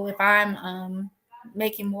example, if I'm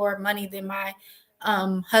making more money than my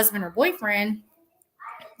husband or boyfriend,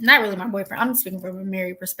 not really my boyfriend, I'm speaking from a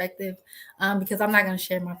married perspective, because I'm not going to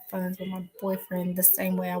share my funds with my boyfriend the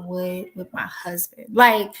same way I would with my husband.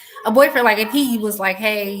 Like a boyfriend, like if he was like,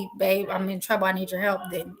 "Hey babe, I'm in trouble, I need your help,"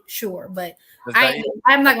 then sure. But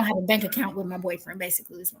I'm not going to have a bank account with my boyfriend,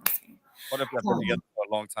 basically is what I'm saying. What if you've been together for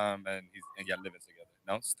a long time and you're living together?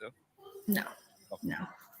 No, still? No.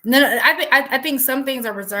 I think some things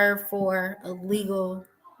are reserved for a legal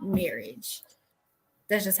marriage.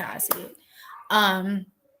 That's just how I see it.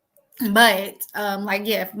 But like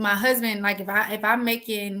yeah, if my husband, like if I'm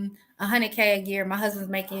making $100K a year, my husband's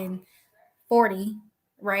making 40,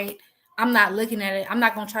 right? I'm not looking at it. I'm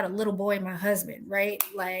not gonna try to little boy my husband, right?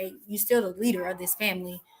 Like you still the leader of this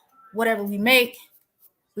family. Whatever we make,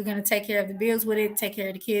 we're gonna take care of the bills with it, take care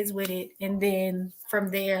of the kids with it, and then from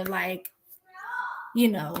there, like,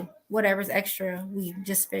 whatever's extra, we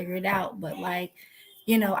just figure it out. But like,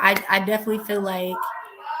 I definitely feel like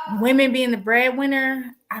women being the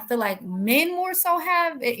breadwinner, I feel like men more so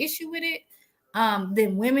have an issue with it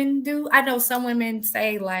than women do. I know some women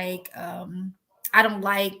say like, I don't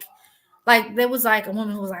like there was like a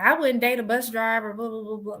woman who was like, I wouldn't date a bus driver, blah,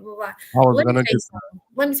 blah, blah, blah, blah.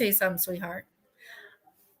 Let me tell you something, sweetheart.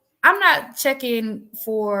 I'm not checking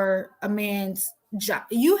for a man's job.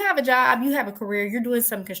 You have a job, you have a career, you're doing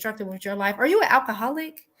something constructive with your life. Are you an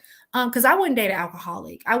alcoholic? Because I wouldn't date an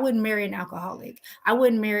alcoholic. I wouldn't marry an alcoholic. I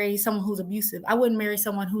wouldn't marry someone who's abusive. I wouldn't marry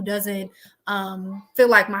someone who doesn't feel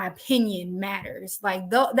like my opinion matters. Like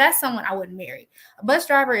that's someone I wouldn't marry. A bus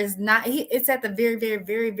driver is not. It's at the very, very,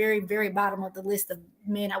 very, very, very bottom of the list of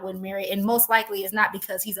men I wouldn't marry, and most likely it's not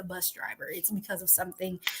because he's a bus driver. It's because of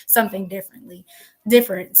something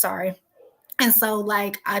different. Sorry. And so,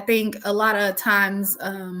 like, I think a lot of times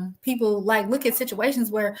people like look at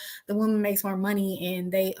situations where the woman makes more money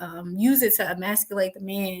and they use it to emasculate the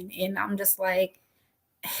man. And I'm just like,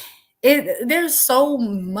 there's so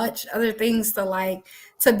much other things to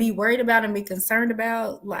be worried about and be concerned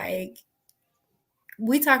about. Like,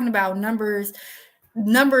 we talking about numbers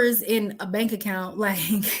in a bank account.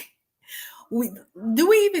 Like, do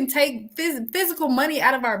we even take physical money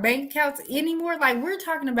out of our bank accounts anymore? Like, we're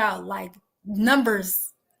talking about like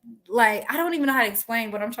numbers. Like, I don't even know how to explain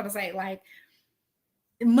what I'm trying to say. Like,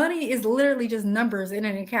 money is literally just numbers in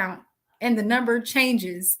an account, and the number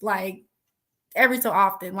changes like every so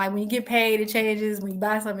often. Like, when you get paid, it changes. When you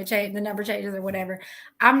buy something, the number changes or whatever.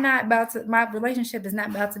 My relationship is not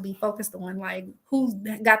about to be focused on like who's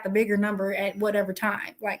got the bigger number at whatever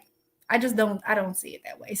time. Like, I don't see it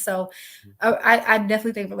that way. So I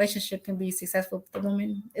definitely think relationship can be successful if the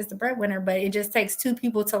woman is the breadwinner, but it just takes two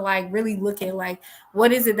people to like really look at like,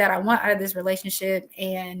 what is it that I want out of this relationship?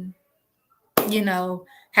 And, how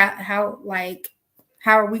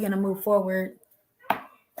are we going to move forward?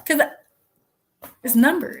 Because it's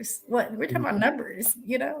numbers. What we're talking about numbers,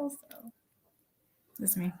 So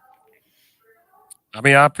that's me. I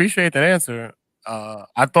mean, I appreciate that answer.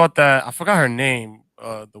 I thought that I forgot her name,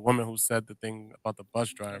 the woman who said the thing about the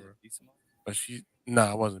bus driver, but it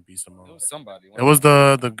wasn't B It Simone. was somebody. It was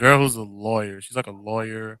the girl who's a lawyer. She's like a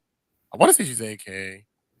lawyer. I want to say she's AKA.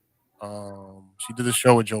 She did a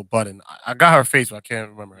show with Joe Budden. I got her face, but I can't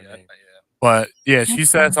remember her name. But yeah, she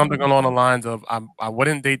said something along the lines of, I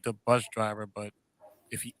wouldn't date the bus driver, but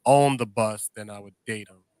if he owned the bus, then I would date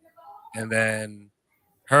him. And then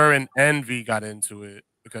her and Envy got into it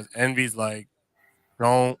because Envy's like,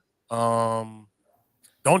 don't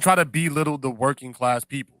don't try to belittle the working class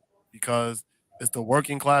people, because it's the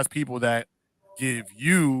working class people that give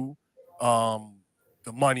you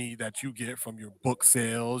the money that you get from your book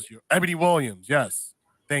sales. Your Ebony Williams, yes.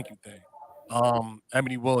 Thank you, Thane.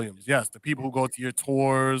 Ebony Williams, yes. The people who go to your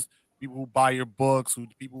tours, people who buy your books,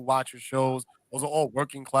 people who watch your shows, those are all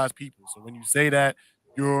working class people. So when you say that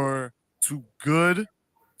you're too good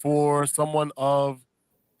for someone of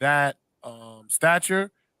that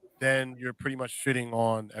stature, then you're pretty much shitting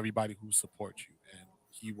on everybody who supports you. And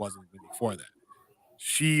he wasn't really for that.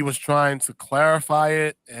 She was trying to clarify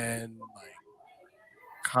it and like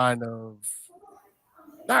kind of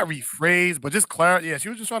not rephrase, but just clarify. Yeah, she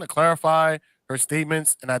was just trying to clarify her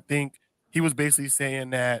statements. And I think he was basically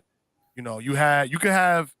saying that, you could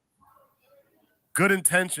have good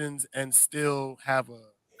intentions and still have a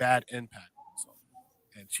bad impact on someone.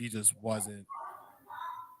 And she just wasn't.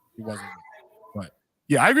 He wasn't. But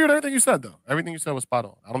yeah, I agree with everything you said, though. Everything you said was spot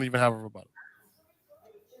on. I don't even have a rebuttal.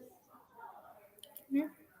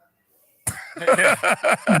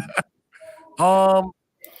 All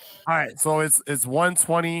right, so it's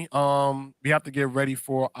 1:20. We have to get ready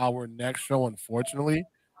for our next show, unfortunately.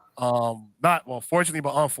 Not well, fortunately,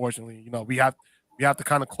 but unfortunately, we have to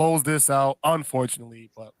kind of close this out,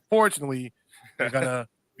 unfortunately, but fortunately, we're gonna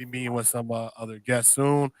be meeting with some other guests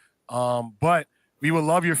soon. But we would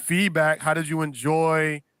love your feedback. How did you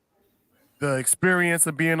enjoy the experience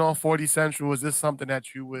of being on 40 Central? Is this something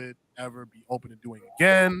that you would ever be open to doing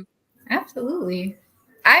again? Absolutely.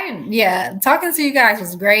 Talking to you guys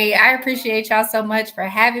was great. I appreciate y'all so much for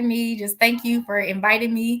having me. Just thank you for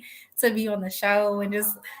inviting me to be on the show and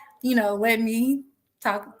just, let me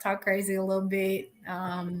talk crazy a little bit.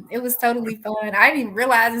 It was totally fun. I didn't even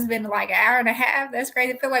realize it's been like an hour and a half. That's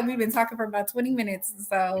crazy. I feel like we've been talking for about 20 minutes.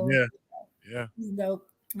 So yeah. It's dope.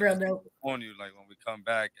 Real dope. On you, like when we come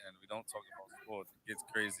back and we don't talk about sports, it gets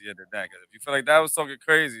crazier than that. If you feel like that was talking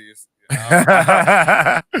crazy, it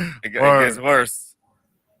gets worse.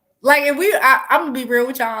 Like if I'm gonna be real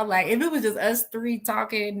with y'all. Like if it was just us three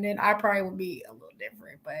talking, then I probably would be a little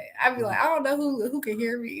different. But I'd be like, I don't know who can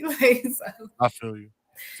hear me. Like, so. I feel you.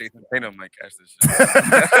 Jason Tatum might catch this shit.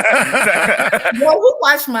 Well, who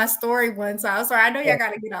watched my story one time? Sorry, I know y'all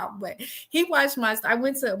gotta get off, but he watched I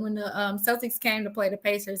went to when the Celtics came to play the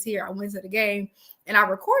Pacers here. I went to the game and I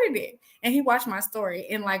recorded it, and he watched my story.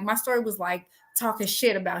 And like my story was like talking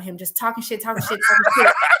shit about him, just talking shit. And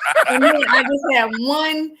then I just had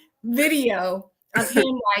one video of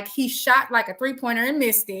him, like he shot like a 3-pointer and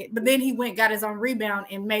missed it, but then he got his own rebound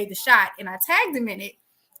and made the shot, and I tagged him in it,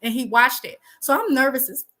 and he watched it. So I'm nervous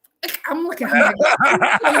as I'm looking. I'm like, he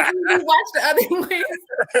watched the other ones,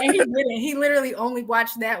 and he didn't. He literally only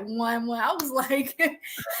watched that one. I was like, I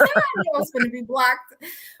knew I was going to be blocked.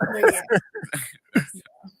 But yeah.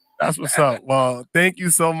 That's what's up. Well, thank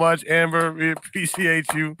you so much, Amber. We appreciate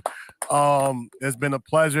you. It's been a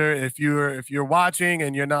pleasure. If you're watching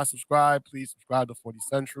and you're not subscribed, please subscribe to 40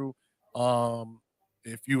 Central.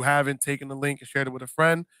 If you haven't taken the link and shared it with a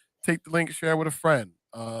friend, take the link and share it with a friend.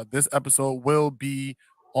 This episode will be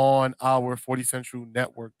on our 40 Central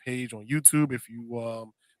Network page on YouTube. If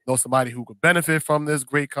you know somebody who could benefit from this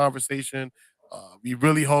great conversation, we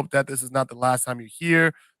really hope that this is not the last time you're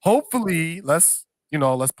here. Hopefully, let's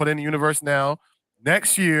put in the universe now.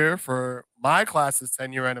 Next year, for my class's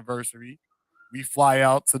 10-year anniversary, we fly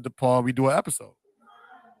out to DePaul. We do an episode.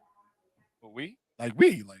 Like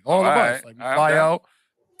all of us. Like we fly out.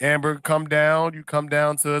 Amber, come down. You come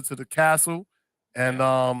down to the castle. And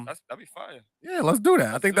that'd be fire. Yeah, let's do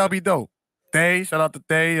that. I think that'll be dope. Thay, shout out to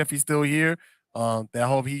Thay if he's still here. I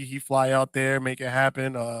hope he fly out there, make it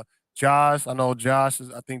happen. Josh, I know Josh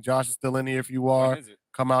is. I think Josh is still in here. If you are, When is it?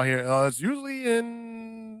 come out here. It's usually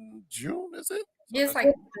in June, is it? Yeah, it's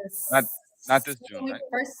like Not this June.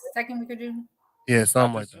 Right? Second week of June. Yeah,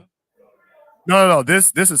 something like that. No.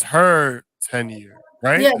 This is her 10-year,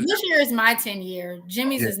 right? Yeah, this year is my 10-year.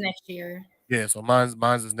 Jimmy's is next year. Yeah, so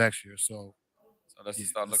mine's is next year. So let's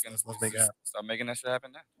start looking. Let's make it happen. Start making that shit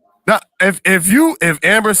happen now. Now, if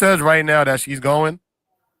Amber says right now that she's going,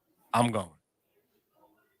 I'm going.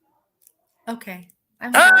 Okay. Hey!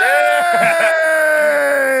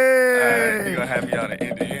 You're gonna have me out of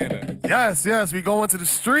Indiana. Yes, we going to the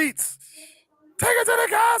streets. Take it to the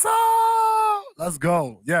castle. Let's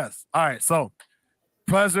go. Yes. All right. So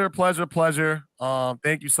pleasure.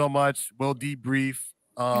 Thank you so much. We'll debrief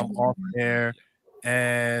off air.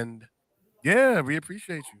 And yeah, we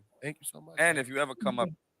appreciate you. Thank you so much. And if you ever come up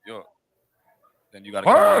York, then you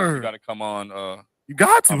gotta come on. You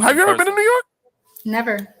got to. Have you ever been to New York?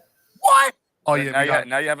 Never. What? Oh yeah.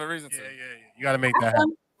 Now you have a reason to. Yeah. You got to make that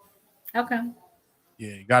happen. Okay.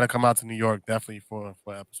 Yeah, you got to come out to New York definitely for an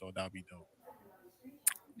episode. That'd be dope.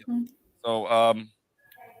 Mm-hmm. So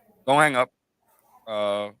don't hang up.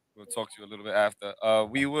 We'll talk to you a little bit after.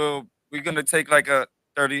 We're gonna take like a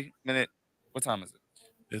 30-minute. What time is it?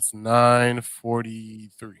 It's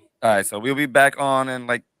 9:43. All right, so we'll be back on in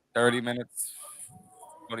like 30 minutes,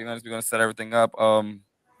 40 minutes. We're gonna set everything up.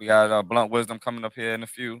 We got Blunt Wisdom coming up here in a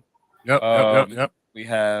few. Yep. We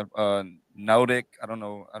have Nautic. I don't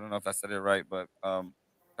know if I said it right, but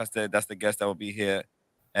that's the guest that will be here,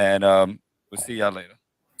 and we'll see y'all later.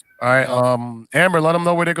 All right, Amber, let them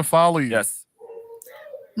know where they can follow you. Yes.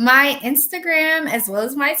 My Instagram as well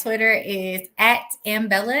as my Twitter is at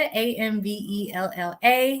Ambella,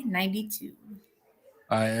 AMVELLA 92.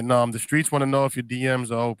 All right, and the streets want to know if your DMs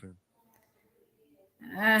are open.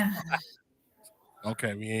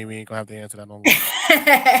 Okay, we ain't gonna have to answer that no longer.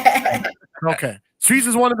 Okay, streets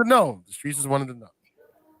just wanted to know. The streets just wanted to know.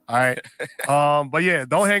 All right, but yeah,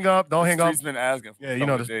 don't hang up. Don't hang up. Streets been asking. For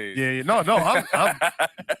No. I'm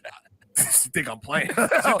you think I'm playing? You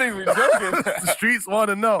think we joking? The streets want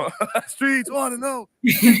to know. Streets want to know.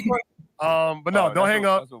 But no, don't hang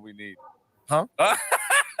up. That's what we need. Huh?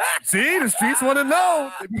 See, the streets want to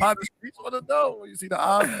know. The streets want to know when you see the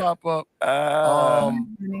eyes pop up.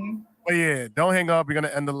 But yeah, don't hang up. We're gonna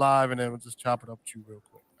end the live and then we'll just chop it up with you real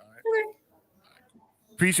quick. All right.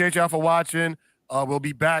 Appreciate y'all for watching. We'll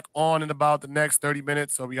be back on in about the next 30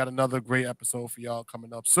 minutes. So we got another great episode for y'all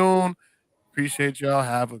coming up soon. Appreciate y'all.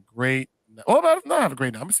 Have a great night. Have a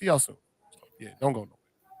great night. I'm gonna see y'all soon. So, yeah, don't go nowhere.